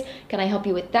this. Can I help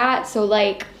you with that? So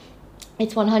like,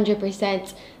 it's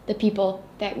 100% the people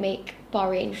that make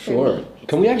Bahrain for me.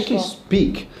 Can we actually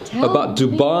speak about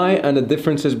Dubai and the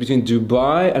differences between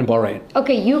Dubai and Bahrain?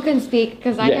 Okay, you can speak,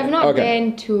 because I have not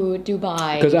been to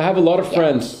Dubai. Because I have a lot of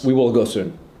friends. We will go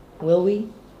soon. Will we?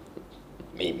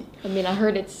 Maybe. I mean, I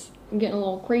heard it's getting a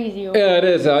little crazy. Yeah, it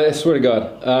is. I swear to God.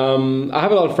 I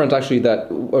have a lot of friends actually that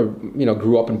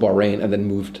grew up in Bahrain and then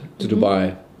moved to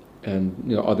Dubai,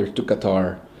 and others to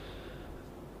Qatar.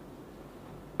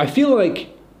 I feel like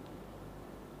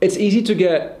it's easy to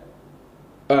get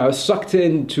sucked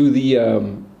into the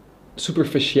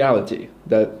superficiality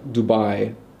that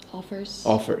Dubai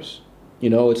offers.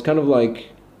 It's kind of like,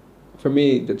 for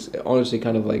me, that's honestly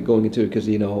kind of like going into a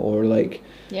casino, or like...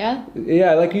 Yeah,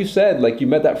 like you said, like you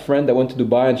met that friend that went to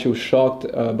Dubai and she was shocked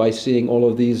by seeing all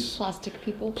of these... Plastic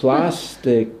people,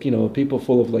 people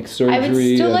full of like surgery. I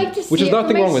would still like to see which is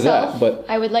nothing wrong with that, but...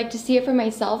 I would like to see it for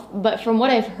myself, but from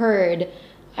what I've heard,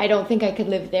 I don't think I could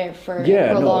live there for a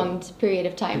prolonged period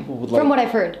of time. From what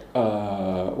I've heard.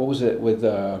 What was it with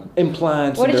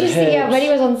implants? What did you see? Yeah, Mehdi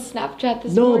was on Snapchat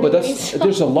this morning. No, but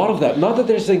there's a lot of that. Not that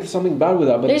there's like something bad with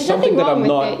that, but it's something that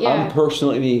I'm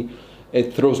personally,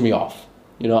 it throws me off.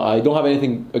 I don't have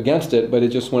anything against it, but it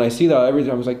just, when I see that every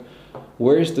time, I was like,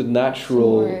 where's the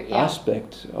natural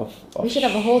aspect of we should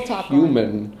have a whole talk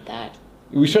on that.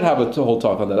 We should have a whole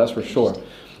talk on that. That's for sure.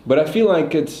 But I feel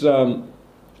like it's.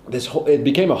 It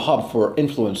became a hub for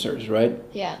influencers, right?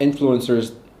 Yeah.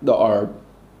 Influencers that are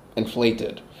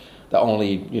inflated, that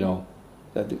only,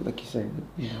 that, like you say.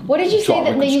 What did you say?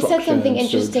 That you said something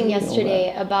interesting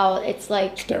yesterday about, it's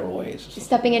like steroids.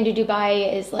 Stepping into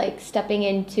Dubai is like stepping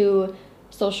into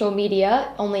social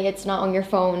media, only it's not on your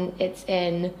phone, it's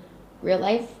in real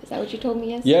life. Is that what you told me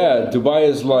yesterday? Yeah, Dubai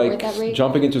is like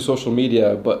jumping into social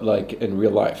media, but like in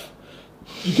real life.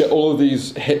 You get all of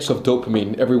these hits of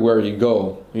dopamine everywhere you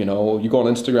go. You know, you go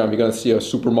on Instagram, you're gonna see a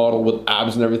supermodel with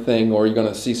abs and everything, or you're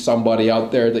gonna see somebody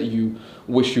out there that you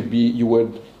wish you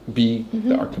would be,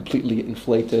 that are completely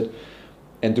inflated.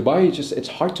 And Dubai, it's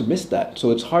hard to miss that.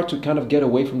 So it's hard to kind of get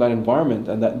away from that environment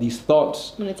and that these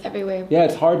thoughts. When it's everywhere. Yeah,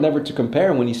 it's hard never to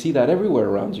compare when you see that everywhere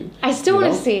around you. I still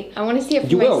want to see. I want to see it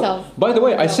for myself. By the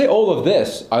way, I say all of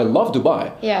this. I love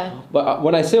Dubai. Yeah. But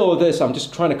when I say all of this, I'm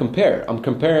just trying to compare. I'm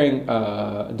comparing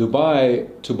Dubai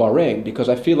to Bahrain because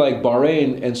I feel like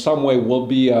Bahrain in some way will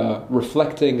be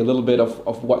reflecting a little bit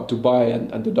of what Dubai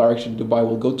and the direction Dubai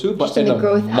will go to. But just in the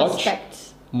growth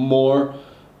aspect. More...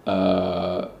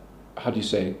 how do you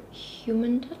say?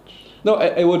 Human touch? No,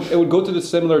 it would go to the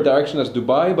similar direction as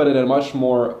Dubai, but in a much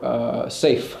more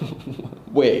safe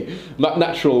way, not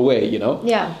natural way, you know?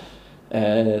 Yeah.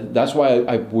 And that's why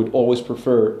I would always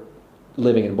prefer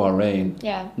living in Bahrain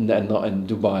and not in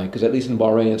Dubai, because at least in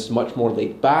Bahrain it's much more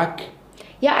laid back.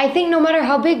 Yeah, I think no matter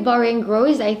how big Bahrain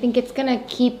grows, I think it's gonna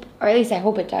keep, or at least I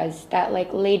hope it does, that like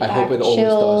laid back,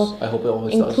 chill, I hope it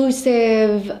always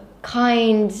inclusive,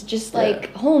 kind, just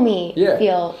like homey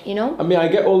feel, you know? I mean, I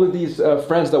get all of these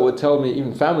friends that would tell me,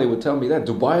 even family would tell me that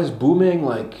Dubai is booming,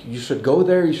 like you should go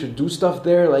there, you should do stuff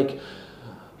there. Like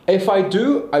if I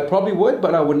do, I probably would,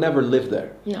 but I would never live there.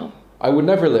 No. I would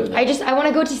never live there. I want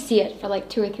to go to see it for like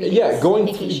 2 or 3 days. Yeah,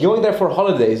 going there for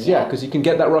holidays, because you can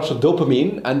get that rush of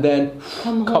dopamine and then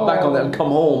come back on that and come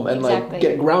home and like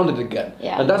get grounded again.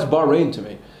 Yeah. And that's Bahrain to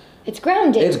me. It's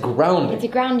grounding. It's grounding. It's a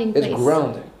grounding place. It's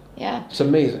grounding. Yeah. It's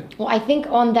amazing. Well, I think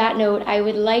on that note, I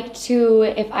would like to,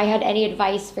 if I had any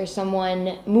advice for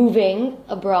someone moving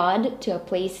abroad to a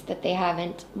place that they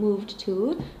haven't moved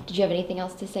to, did you have anything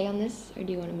else to say on this, or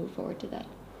do you want to move forward to that?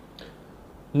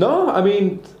 No, I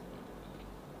mean,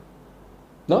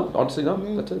 no, honestly, no.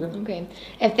 That's it. Yeah. Okay.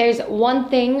 If there's one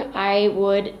thing I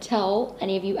would tell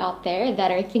any of you out there that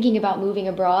are thinking about moving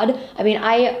abroad, I mean,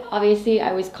 I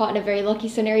was caught in a very lucky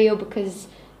scenario because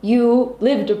you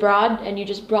lived abroad and you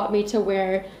just brought me to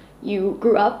where you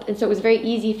grew up, and so it was very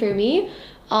easy for me.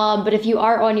 But if you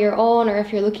are on your own, or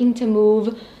if you're looking to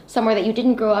move somewhere that you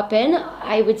didn't grow up in,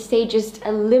 I would say just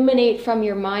eliminate from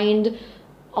your mind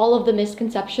all of the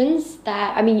misconceptions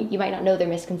that, I mean, you might not know they're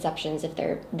misconceptions if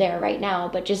they're there right now,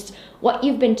 but just what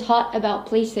you've been taught about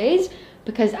places,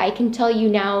 because I can tell you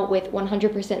now with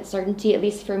 100% certainty, at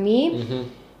least for me,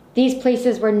 these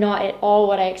places were not at all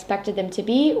what I expected them to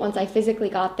be once I physically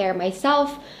got there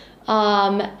myself.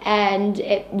 And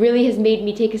it really has made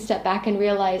me take a step back and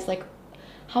realize, like,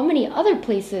 how many other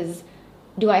places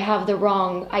do I have the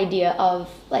wrong idea of?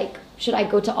 Like, should I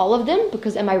go to all of them?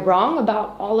 Because am I wrong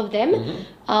about all of them?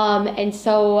 And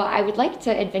so I would like to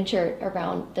adventure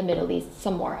around the Middle East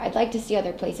some more. I'd like to see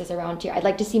other places around here. I'd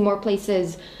like to see more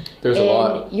places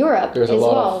in Europe as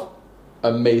well.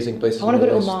 Amazing places. I want to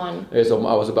go to Oman.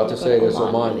 I was about to say there's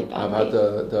Oman. Really I've had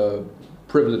the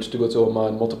privilege to go to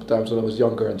Oman multiple times when I was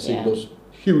younger and see those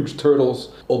huge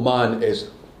turtles. Oman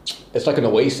it's like an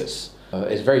oasis.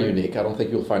 It's very unique. I don't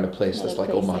think you'll find a place that's like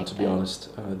Oman, to be honest.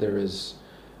 There is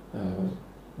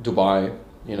Dubai,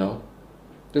 you know.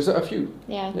 There's a few.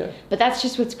 Yeah. But that's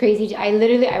just what's crazy.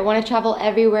 I want to travel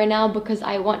everywhere now because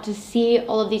I want to see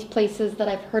all of these places that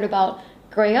I've heard about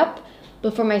growing up,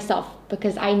 but for myself,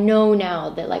 because I know now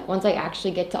that like once I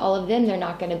actually get to all of them, they're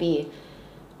not going to be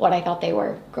what I thought they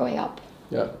were growing up.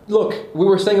 Yeah. Look, we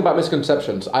were saying about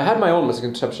misconceptions. I had my own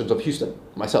misconceptions of Houston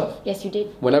myself. Yes, you did.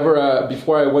 Whenever,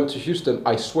 before I went to Houston,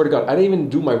 I swear to God, I didn't even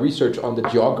do my research on the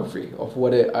geography of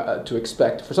what to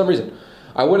expect. For some reason,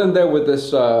 I went in there with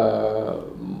this,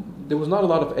 there was not a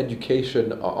lot of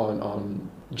education on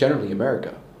generally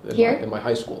America. In my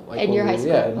high school. Like in your high school?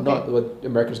 Yeah, okay. Not what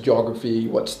America's geography,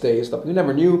 what states, stuff. We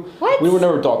never knew. What? We were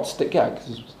never taught state. Yeah,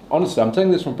 honestly, I'm telling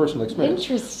this from personal experience.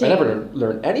 Interesting. I never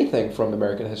learned anything from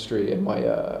American history in my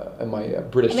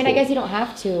British school. I guess you don't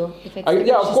have to. If it's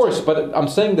of course, but I'm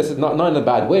saying this not in a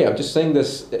bad way. I'm just saying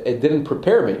this, it didn't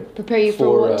prepare me. Prepare you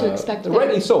for what to expect.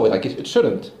 Rightly so. Like it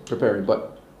shouldn't prepare me,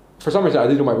 but for some reason I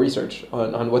did do my research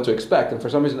on what to expect, and for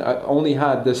some reason I only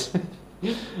had this...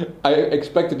 I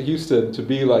expected Houston to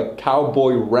be like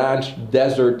cowboy ranch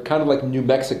desert, kind of like New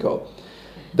Mexico.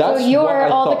 So you're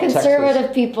all the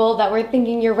conservative people that were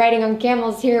thinking you're riding on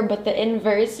camels here, but the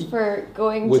inverse for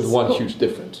going with one huge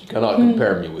difference. You cannot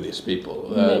compare me with these people.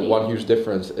 One huge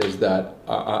difference is that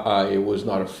I was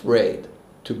not afraid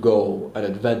to go and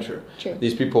adventure. True.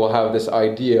 These people have this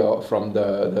idea from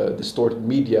the distorted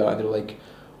media, and they're like,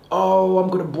 oh, I'm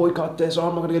going to boycott this, oh,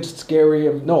 I'm not going to get scary.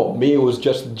 No, me, it was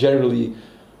just generally,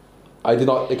 I did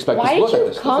not expect this to look like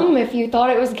this. Why did you come if you thought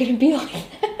it was going to be like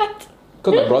that?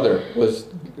 Because my brother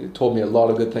told me a lot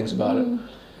of good things about it.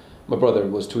 My brother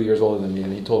was 2 years older than me,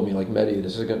 and he told me, like, Mehdi,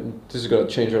 this is gonna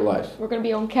change your life. We're gonna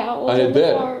be on cows. And it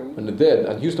did. And it did.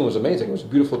 And Houston was amazing. It was a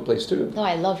beautiful place too. No,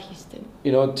 I love Houston.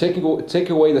 You know, take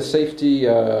away the safety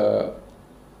and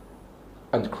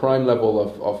crime level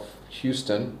of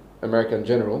Houston, America in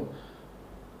general,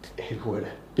 it would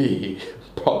be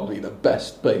probably the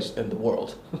best place in the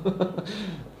world.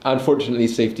 Unfortunately,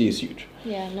 safety is huge.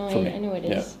 Yeah, no, I know it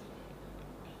is. Yeah.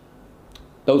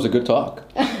 That was a good talk.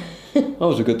 That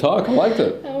was a good talk. I liked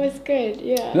it. That was good,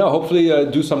 yeah. No, hopefully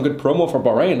do some good promo for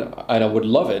Bahrain, and I would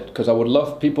love it, because I would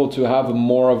love people to have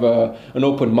more of an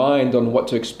open mind on what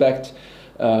to expect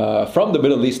from the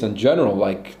Middle East in general.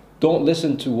 Like, don't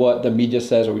listen to what the media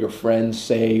says or your friends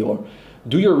say, or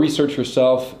do your research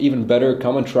yourself. Even better,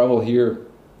 come and travel here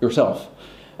yourself,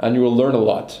 and you will learn a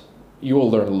lot. You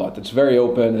will learn a lot. It's very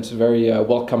open, it's very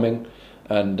welcoming.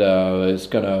 And it's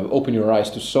going to open your eyes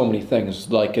to so many things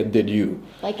like it did you.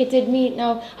 Like it did me.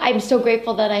 No, I'm so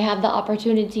grateful that I had the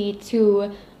opportunity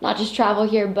to not just travel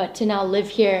here, but to now live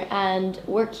here and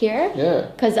work here. Yeah.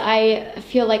 Because I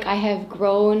feel like I have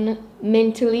grown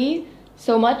mentally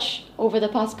so much over the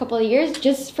past couple of years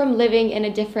just from living in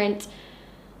a different...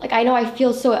 Like, I know I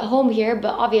feel so at home here,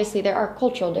 but obviously there are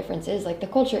cultural differences. Like, the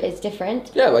culture is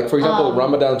different. Yeah, like, for example,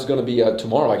 Ramadan's going to be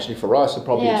tomorrow, actually, for us, and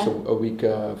probably it's a week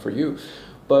for you.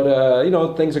 But, you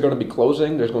know, things are going to be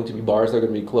closing. There's going to be bars that are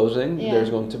going to be closing. Yeah. There's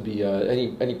going to be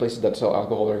any places that sell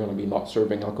alcohol are going to be not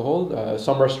serving alcohol.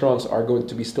 Some restaurants are going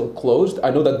to be still closed. I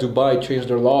know that Dubai changed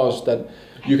their laws that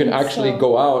you can actually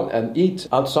go out and eat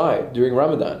outside during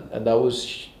Ramadan. And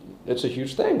it's a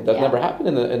huge thing. That never happened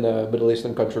in a Middle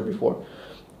Eastern country before.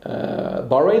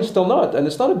 Bahrain still not, and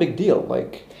it's not a big deal.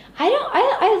 Like,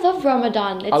 I love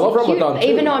Ramadan. I love Ramadan too.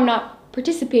 Even though I'm not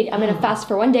participating, I'm gonna fast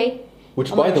for one day.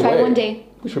 Which, by the way, one day.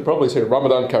 We should probably say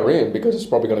Ramadan Kareem, because it's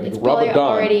probably going to be Ramadan.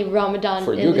 Already Ramadan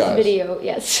for in this video.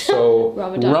 Yes. So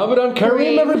Ramadan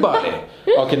Kareem, everybody.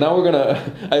 Okay, now we're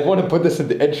gonna. I want to put this in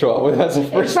the intro. That's the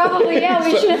first. Probably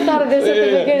we should have thought of this at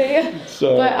the beginning.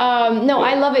 So. But no,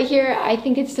 I love it here. I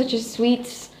think it's such a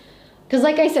sweet. Because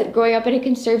like I said, growing up in a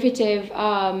conservative,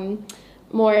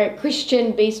 more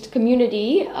Christian-based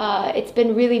community, it's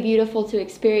been really beautiful to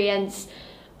experience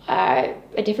a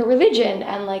different religion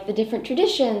and like the different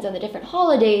traditions and the different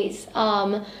holidays.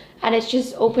 And it's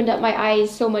just opened up my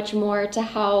eyes so much more to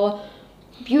how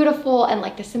beautiful and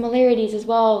like the similarities as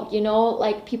well, you know,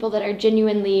 like people that are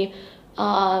genuinely...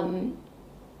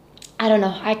 I don't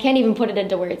know. I can't even put it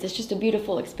into words. It's just a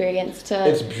beautiful experience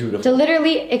It's beautiful. To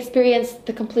literally experience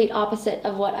the complete opposite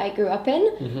of what I grew up in.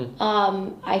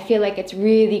 Mm-hmm. I feel like it's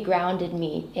really grounded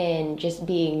me in just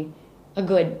being a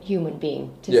good human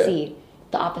being to see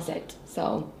the opposite.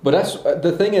 So. But that's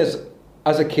the thing is,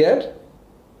 as a kid,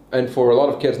 and for a lot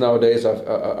of kids nowadays,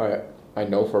 I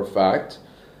know for a fact,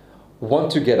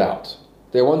 want to get out.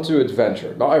 They want to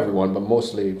adventure. Not everyone, but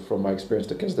mostly from my experience,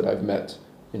 the kids that I've met.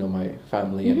 You know, my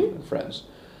family and friends.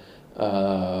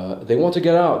 They want to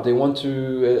get out. They want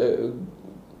to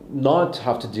not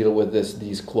have to deal with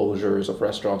these closures of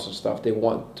restaurants and stuff. They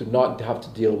want to not have to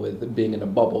deal with being in a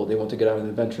bubble. They want to get out and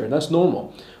adventure, and that's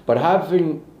normal. But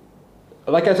having,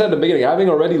 like I said at the beginning, having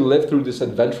already lived through this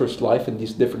adventurous life in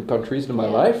these different countries in my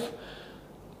life,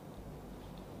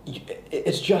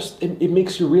 it's just, it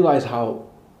makes you realize how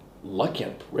lucky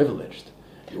and privileged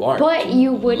you are. But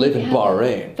you wouldn't live in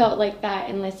Bahrain. Felt like that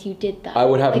unless you did that. I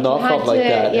would have not felt like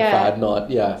that if I had not.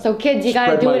 So kids, you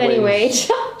gotta do it anyway.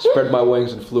 Spread my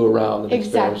wings and flew around and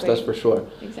experienced. That's for sure.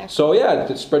 Exactly.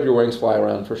 So spread your wings, fly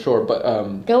around for sure. But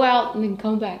go out and then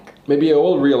come back. Maybe it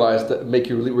will make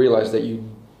you realize that you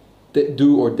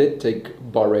did take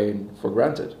Bahrain for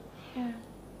granted. Yeah.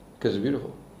 Because it's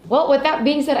beautiful. Well, with that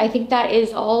being said, I think that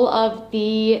is all of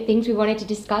the things we wanted to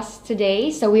discuss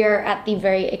today. So we are at the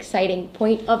very exciting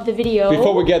point of the video.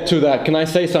 Before we get to that, can I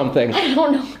say something? I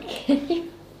don't know. Can you?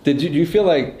 Do you feel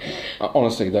like,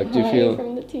 honestly, like, do you feel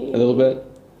from the team. A little bit?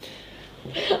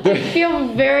 I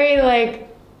feel very like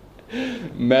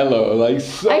mellow, like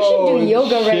so. I should do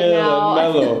yoga right now.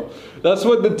 Mellow. That's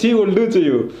what the tea will do to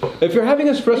you. If you're having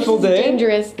a stressful day,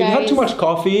 dangerous, guys. If you have too much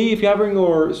coffee, if you're having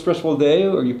a stressful day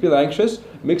or you feel anxious,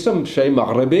 make some Shay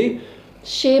Maghribi.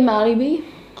 Shay Maghribi?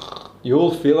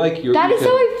 You'll feel like you're... That is how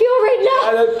I feel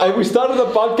right now. We started the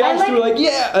podcast, we were like,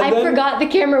 yeah. And I forgot the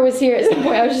camera was here at some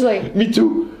point. I was just like... Me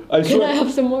too. Can I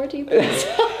have some more tea, please?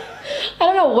 I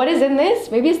don't know what is in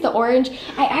this. Maybe it's the orange.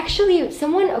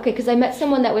 Because I met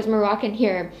someone that was Moroccan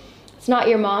here it's not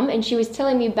your mom. And she was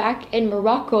telling me back in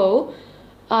Morocco,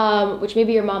 which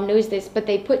maybe your mom knows this, but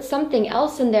they put something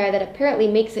else in there that apparently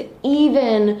makes it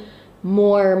even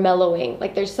more mellowing.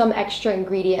 Like there's some extra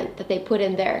ingredient that they put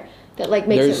in there that like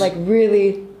makes it like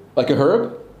really... Like a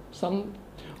herb?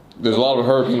 There's a lot of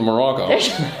herbs in Morocco.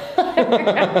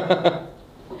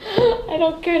 I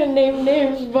don't care to name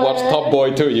names, but... Watch Top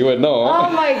Boy 2, you would know. Oh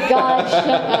my gosh, shut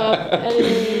up.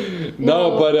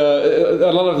 No, but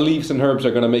a lot of leaves and herbs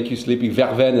are going to make you sleepy.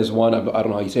 Verveine is one. I don't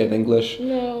know how you say it in English.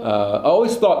 No. I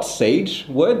always thought sage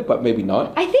would, but maybe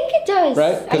not. I think it does.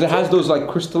 Right? Because it has those like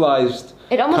crystallized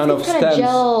kind of stems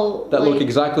gel, that look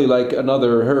exactly like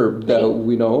another herb that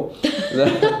we know.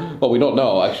 Well, we don't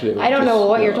know, actually. I don't know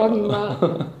what you're talking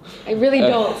about. I really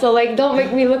don't. So, like, don't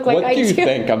make me look like I do. What do you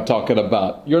think I'm talking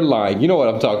about? You're lying. You know what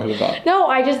I'm talking about. No,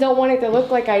 I just don't want it to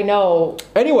look like I know.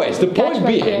 Anyways, the point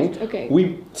being,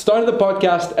 we started the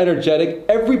podcast energetic.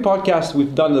 Every podcast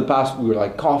we've done in the past, we were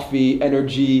like coffee,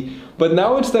 energy. But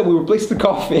now instead, we replaced the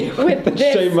coffee with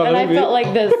this. And I felt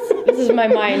like this. This is my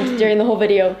mind during the whole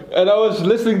video. And I was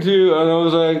listening to you, and I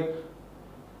was like...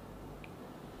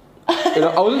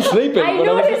 I wasn't sleeping. I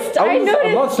noticed. I'm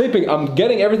not sleeping. I'm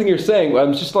getting everything you're saying.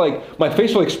 I'm just like, my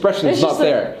facial expression is not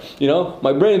there. You know,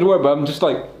 my brain is working, but I'm just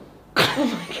like... Oh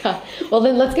my god. Well,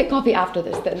 then let's get coffee after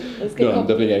this then. Let's get coffee. I'm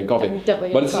definitely getting coffee.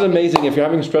 But this is amazing. If you're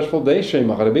having a stressful day, Shay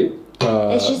Magharibi.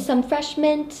 It's just some fresh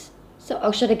mint.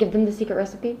 So, should I give them the secret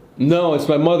recipe? No, it's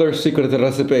my mother's secret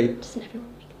recipe. Doesn't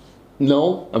everyone make this?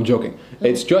 No, I'm joking. Oh.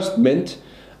 It's just mint.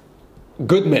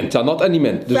 Good mint, not any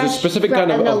mint. There's a specific kind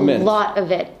of mint. A lot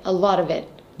of it.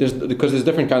 Because there's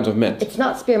different kinds of mint. It's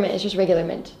not spearmint, it's just regular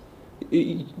mint.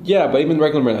 Yeah, but even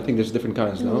regular mint, I think there's different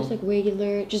kinds, no? There's like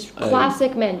regular, just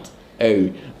classic mint.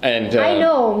 Oh, and I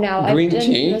know now. Green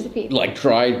tea, like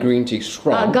dried green tea,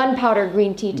 strong. Gunpowder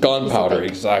green tea. Gunpowder,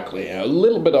 exactly. A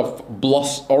little bit of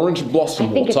orange blossom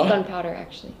water. I think it's gunpowder,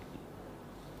 actually.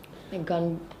 Like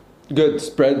Good,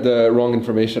 spread the wrong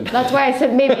information. That's why I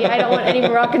said maybe. I don't want any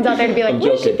Moroccans out there to be like,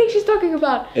 what does she think she's talking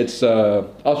about? It's,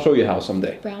 I'll show you how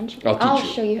someday. Brown sugar? I'll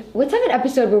show you. Let's have an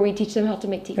episode where we teach them how to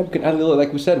make tea. Yeah, we can add a little,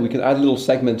 like we said, we can add little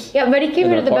segments. Yeah, but he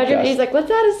came into the bedroom and he's like,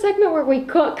 let's add a segment where we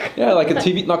cook. Yeah, like a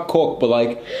TV, not cook, but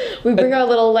like... We bring our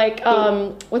little, like,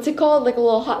 what's it called? Like a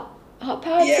little hot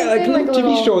pot? Yeah, like a little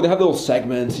TV show. They have little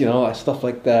segments, you know, stuff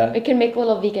like that. We can make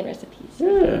little vegan recipes.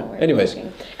 Yeah. Anyways.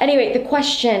 Anyway, the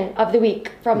question of the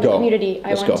week from the community.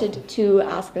 I wanted to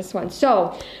ask this one.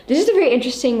 So, this is a very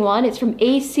interesting one. It's from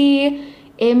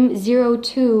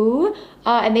ACM02.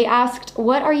 And they asked,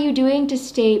 what are you doing to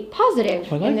stay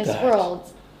positive in this world?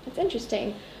 That's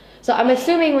interesting. So I'm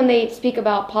assuming when they speak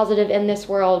about positive in this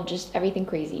world, just everything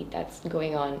crazy that's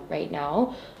going on right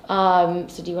now.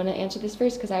 So do you want to answer this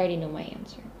first? Because I already know my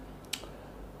answer.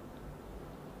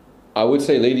 I would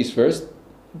say ladies first.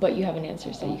 But you have an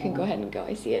answer, so you can go ahead and go.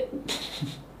 I see it.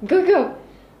 Go.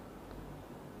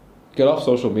 Get off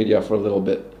social media for a little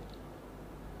bit.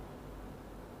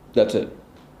 That's it.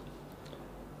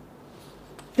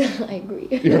 I agree.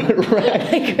 You're right.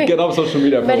 I agree. Get off social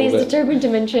media for a little bit. But he's determined to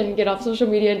mention get off social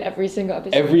media in every single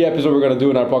episode. Every episode we're going to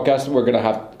do in our podcast, we're going to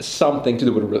have something to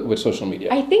do with social media.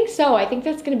 I think so. I think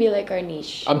that's going to be like our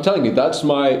niche. I'm telling you, that's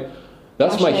my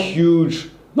huge,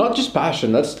 not just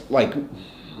passion, that's like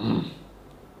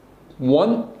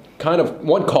one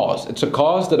cause. It's a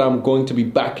cause that I'm going to be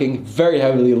backing very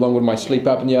heavily along with my sleep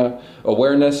apnea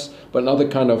awareness. But another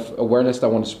kind of awareness that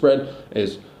I want to spread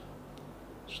is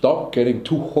stop getting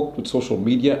too hooked with social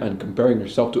media and comparing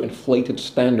yourself to inflated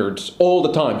standards all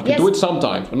the time. You can do it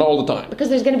sometimes, but not all the time. Because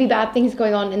there's going to be bad things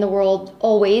going on in the world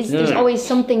always. Yeah. There's always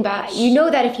something bad. You know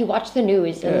that if you watch the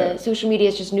news, and the social media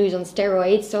is just news on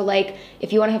steroids. So like,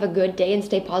 if you want to have a good day and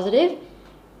stay positive,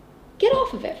 get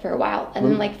off of it for a while. And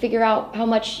then like figure out how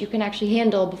much you can actually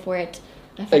handle before it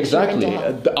affects your mental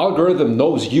health. The algorithm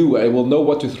knows you. It will know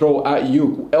what to throw at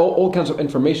you. All kinds of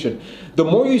information. The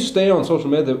more you stay on social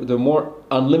media, the more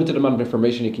unlimited amount of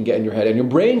information you can get in your head. And your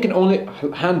brain can only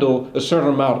handle a certain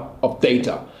amount of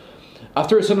data.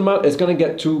 After a certain amount, it's going to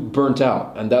get too burnt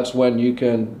out. And that's when you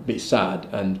can be sad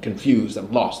and confused and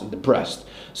lost and depressed.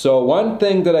 So one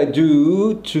thing that I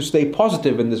do to stay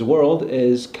positive in this world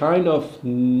is kind of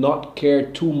not care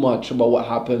too much about what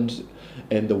happens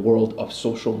in the world of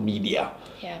social media.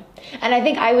 Yeah. And I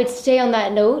think I would stay on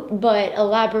that note, but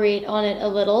elaborate on it a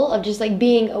little of just like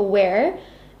being aware.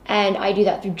 And I do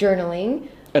that through journaling.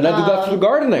 And I do that through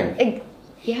gardening.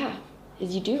 Yeah,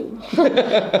 as you do.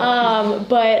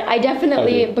 But I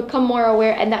definitely become more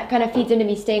aware, and that kind of feeds into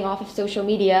me staying off of social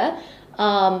media.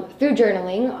 Through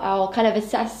journaling, I'll kind of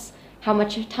assess how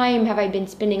much time have I been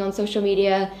spending on social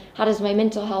media? How does my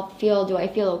mental health feel? Do I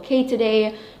feel okay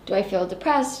today? Do I feel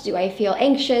depressed? Do I feel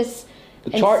anxious?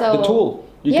 The chart, the tool.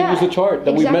 You can use the chart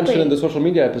that we mentioned in the social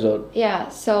media episode. Yeah,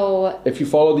 so... If you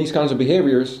follow these kinds of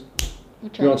behaviors,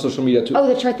 you're on social media too. Oh,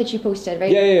 the chart that you posted,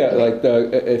 right? Yeah.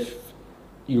 Okay. If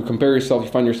you compare yourself, you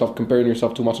find yourself comparing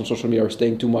yourself too much on social media or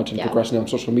staying too much and procrastinating on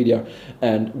social media.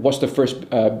 And what's the first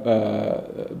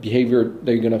behavior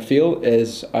that you're going to feel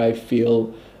is I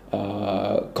feel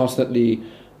constantly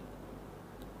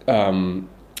trying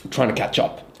to catch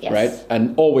up. Yes. Right?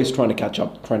 And always trying to catch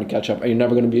up, and you're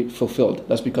never going to be fulfilled.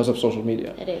 That's because of social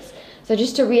media. It is. So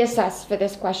just to reassess for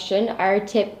this question, our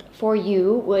tip for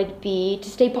you would be to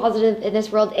stay positive in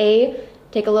this world. A,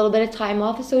 take a little bit of time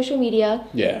off of social media.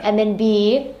 Yeah. And then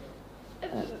B,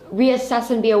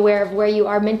 reassess and be aware of where you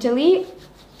are mentally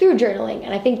through journaling.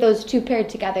 And I think those two paired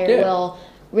together will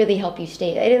really help you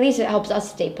stay. At least it helps us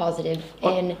stay positive.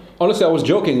 And honestly, I was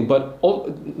joking, but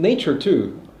nature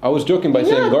too. I was joking by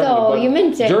saying gardening, but you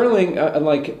meant it. Journaling,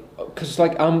 because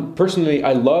I'm personally,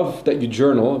 I love that you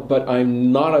journal, but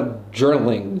I'm not a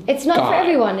journaling It's not for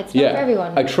everyone. It's not for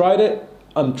everyone. I tried it.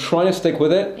 I'm trying to stick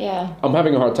with it. Yeah. I'm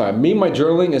having a hard time. Me, my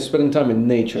journaling is spending time in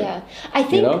nature. Yeah. I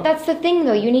think that's the thing,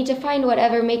 though. You need to find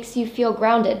whatever makes you feel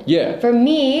grounded. Yeah. For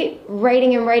me,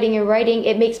 writing,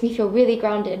 it makes me feel really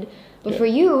grounded. But for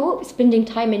you, spending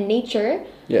time in nature,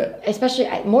 especially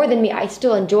more than me, I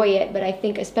still enjoy it. But I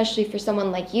think especially for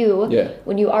someone like you,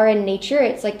 when you are in nature,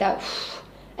 it's like that.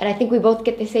 And I think we both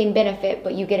get the same benefit,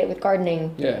 but you get it with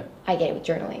gardening. Yeah. I get it with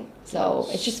journaling. So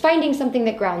it's just finding something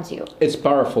that grounds you. It's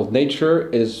powerful. Nature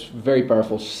is very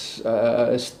powerful.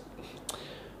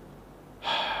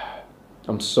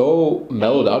 I'm so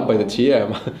mellowed out by the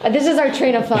TM. This is our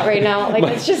train of thought right now. Like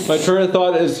it's just my train of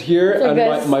thought is here,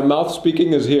 and my mouth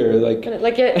speaking is here. Like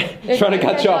it trying to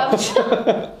catch up.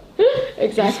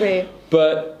 Exactly.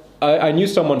 But I knew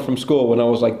someone from school when I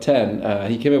was like 10.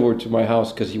 He came over to my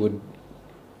house because he would.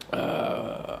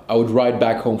 I would ride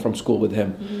back home from school with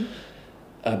him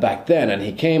back then, and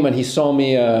he came and he saw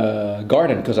me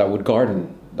garden because I would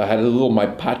garden. I had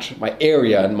my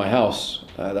area in my house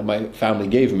that my family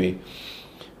gave me.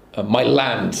 My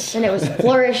lands. And it was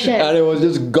flourishing. And it was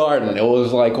just garden. It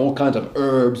was like all kinds of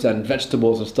herbs and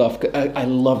vegetables and stuff. I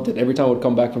loved it. Every time I would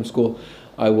come back from school,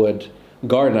 I would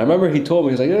garden. I remember he told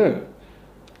me, he's like,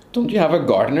 don't you have a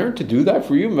gardener to do that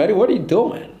for you, Mehdi? What are you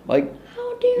doing? Like,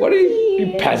 what are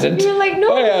you peasant? You're like,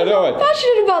 no, I'm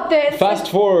passionate about this. Fast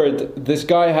forward, this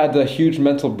guy had a huge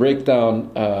mental breakdown.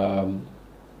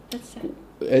 That's sad.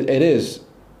 It is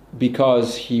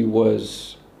because he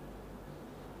was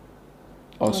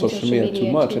on social media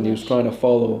too much, and he was trying to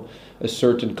follow a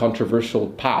certain controversial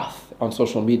path on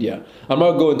social media. I'm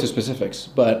not going into specifics,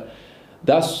 but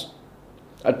that's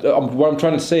what I'm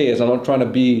trying to say is I'm not trying to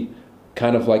be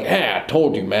kind of like, hey, I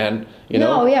told you, man. You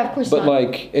know? No, yeah, of course not. But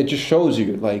like, it just shows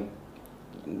you, like,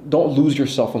 don't lose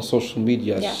yourself on social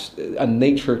media. Yeah. And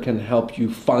nature can help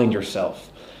you find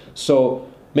yourself. So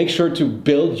make sure to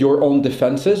build your own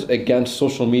defenses against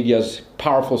social media's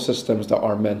powerful systems that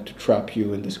are meant to trap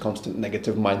you in this constant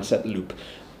negative mindset loop.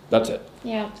 That's it.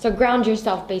 Yeah. So ground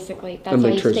yourself, basically. That's how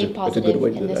you stay positive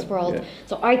in this world. Yeah.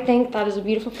 So I think that is a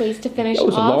beautiful place to finish off.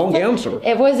 That was a long answer.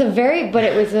 It was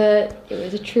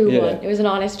a true one. It was an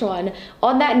honest one.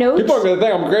 On that note, people are going to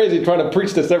think I'm crazy trying to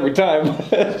preach this every time.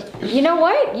 You know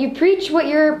what? You preach what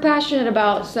you're passionate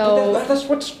about. So that's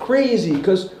what's crazy,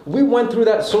 because we went through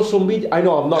that social media. I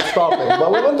know I'm not stopping, but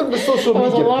we went through the social media.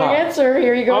 That was a long answer.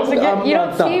 Here you go again. You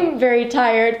don't seem very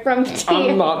tired from tea.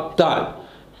 I'm not done.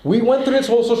 We went through this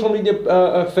whole social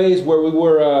media phase where we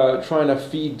were trying to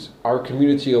feed our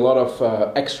community a lot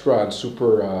of extra and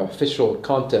superficial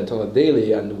content on a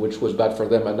daily, and which was bad for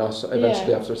them and us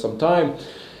eventually after some time.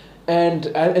 And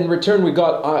in return, we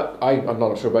got, I'm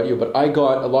not sure about you, but I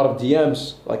got a lot of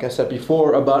DMs, like I said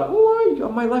before, about,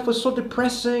 my life was so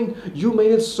depressing. You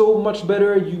made it so much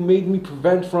better. You made me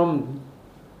prevent from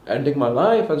ending my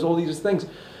life and all these things.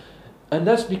 And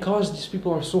that's because these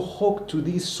people are so hooked to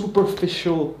these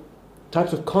superficial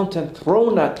types of content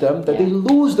thrown at them that they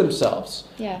lose themselves.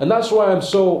 Yeah. And that's why I'm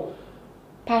so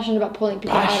passionate about pulling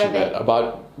people out of it.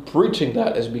 About preaching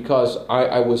that, is because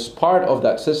I was part of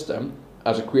that system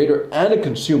as a creator and a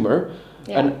consumer.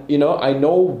 Yeah. And, I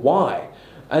know why.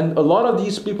 And a lot of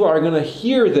these people are going to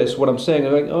hear this, what I'm saying,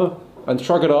 and like, and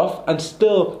shrug it off and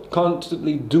still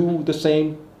constantly do the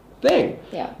same thing.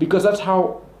 Yeah. Because that's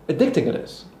how addicting it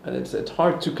is. And it's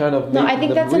hard to kind of No, I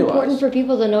think that's realize. important for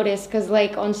people to notice, because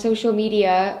like on social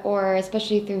media, or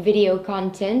especially through video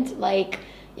content, like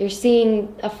you're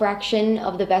seeing a fraction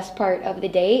of the best part of the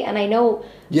day. And I know,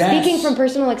 speaking from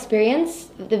personal experience,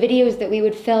 the videos that we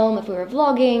would film if we were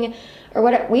vlogging or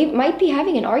whatever, we might be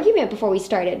having an argument before we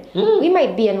started. We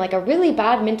might be in like a really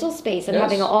bad mental space and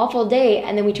having an awful day,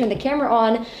 and then we turn the camera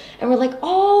on and we're like,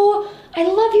 oh, I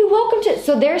love you, welcome to...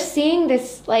 So they're seeing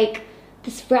this like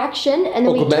this fraction, and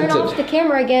then we turn off the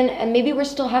camera again, and maybe we're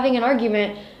still having an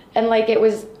argument and like it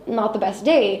was not the best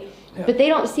day. But they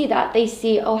don't see that. They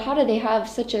see, oh, how do they have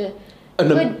such a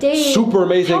good day? Super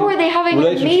amazing. How are they having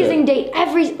an amazing day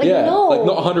every? Like no, like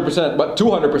not 100%, but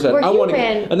 200%. I want,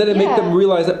 and then it make them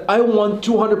realize that I want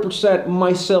 200%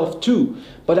 myself too.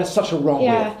 But that's such a wrong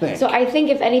way of thinking. So I think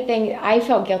if anything, I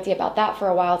felt guilty about that for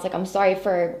a while. It's like, I'm sorry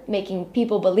for making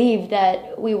people believe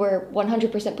that we were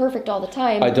 100% perfect all the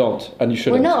time. I don't, and you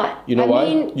shouldn't. We're not. You know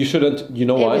why? You shouldn't. You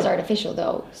know why? It was artificial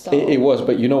though. So it was,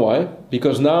 but you know why?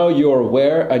 Because now you're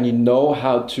aware and you know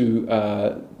how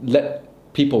to let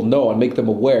people know and make them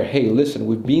aware. Hey, listen,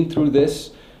 we've been through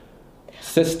this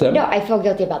system. No, I feel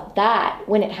guilty about that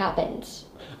when it happens.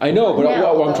 I know, but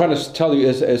what I'm trying to tell you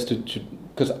is to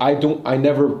because I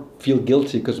never feel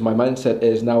guilty, because my mindset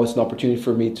is now it's an opportunity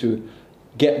for me to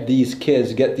get these,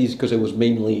 because it was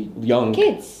mainly young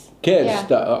kids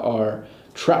that are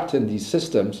trapped in these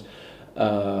systems.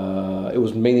 It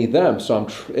was mainly them, so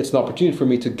it's an opportunity for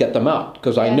me to get them out,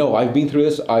 because I know I've been through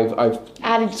this. I've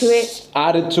added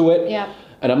to it. Yeah.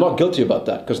 And I'm not guilty about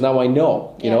that, because now I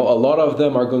know. You know, a lot of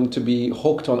them are going to be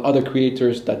hooked on other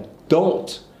creators that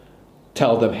don't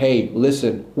tell them, hey,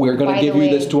 listen, we're going to give you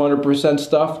this 200%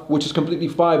 stuff, which is completely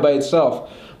fine by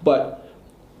itself. But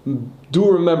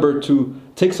do remember to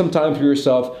take some time for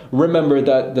yourself. Remember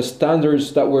that the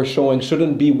standards that we're showing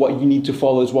shouldn't be what you need to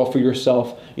follow as well for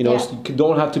yourself. You know, you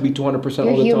don't have to be 200%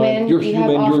 all the time. You're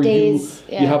human. You're days.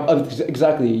 You have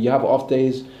you have off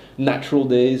days, natural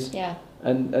days. Yeah.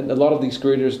 And a lot of these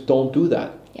creators don't do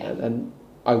that. Yeah. And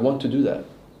I want to do that.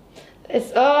 I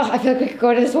feel like we could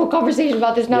go to this whole conversation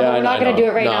about this now, but we're not going to do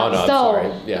it right now. No, sorry.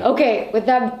 Yeah. Okay, with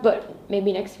that, but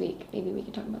maybe next week. Maybe we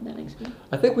can talk about that next week.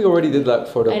 I think we already did that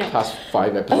for the past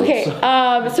 5 episodes. Okay,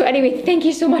 so anyway, thank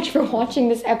you so much for watching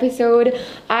this episode.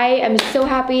 I am so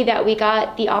happy that we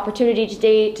got the opportunity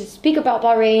today to speak about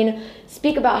Bahrain,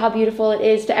 speak about how beautiful it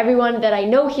is. To everyone that I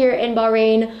know here in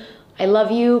Bahrain, I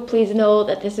love you. Please know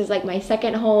that this is like my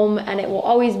second home, and it will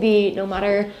always be, no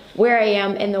matter where I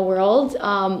am in the world.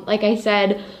 Like I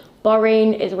said,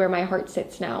 Bahrain is where my heart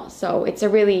sits now. So it's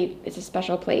a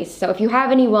special place. So if you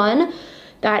have anyone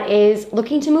that is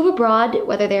looking to move abroad,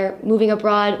 whether they're moving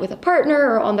abroad with a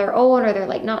partner or on their own, or they're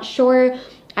like not sure,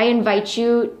 I invite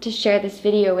you to share this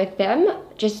video with them,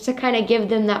 just to kind of give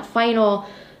them that final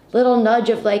little nudge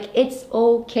of like, it's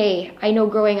okay. I know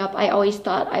growing up, I always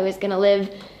thought I was gonna live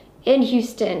in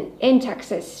Houston, in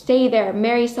Texas, stay there,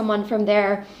 marry someone from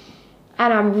there.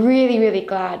 And I'm really, really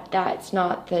glad that's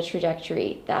not the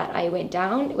trajectory that I went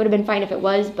down. It would have been fine if it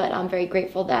was, but I'm very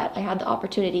grateful that I had the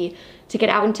opportunity to get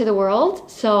out into the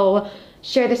world. So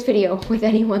share this video with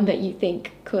anyone that you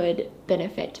think could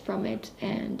benefit from it.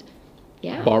 And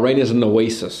yeah. Bahrain is an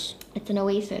oasis. It's an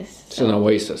oasis. It's an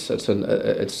oasis.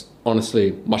 It's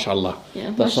honestly, mashallah.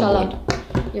 Yeah, mashallah.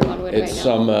 You're one word right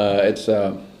now.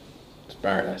 It's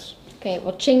paradise. Okay,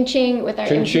 well, ching ching with our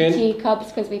MCT cups,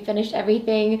 because we finished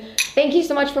everything. Thank you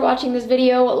so much for watching this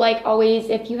video. Like always,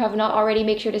 if you have not already,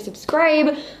 make sure to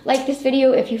subscribe, like this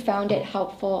video if you found it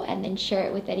helpful, and then share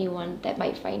it with anyone that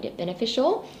might find it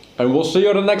beneficial. And we'll see you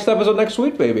on the next episode next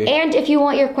week, baby. And if you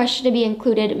want your question to be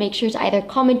included, make sure to either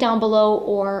comment down below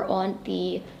or on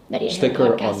the Mehdi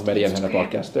Sticker on Mehdi Hannah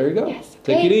podcast. There you go. Yes.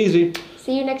 Take it easy.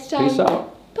 See you next time. Peace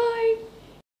out. Bye.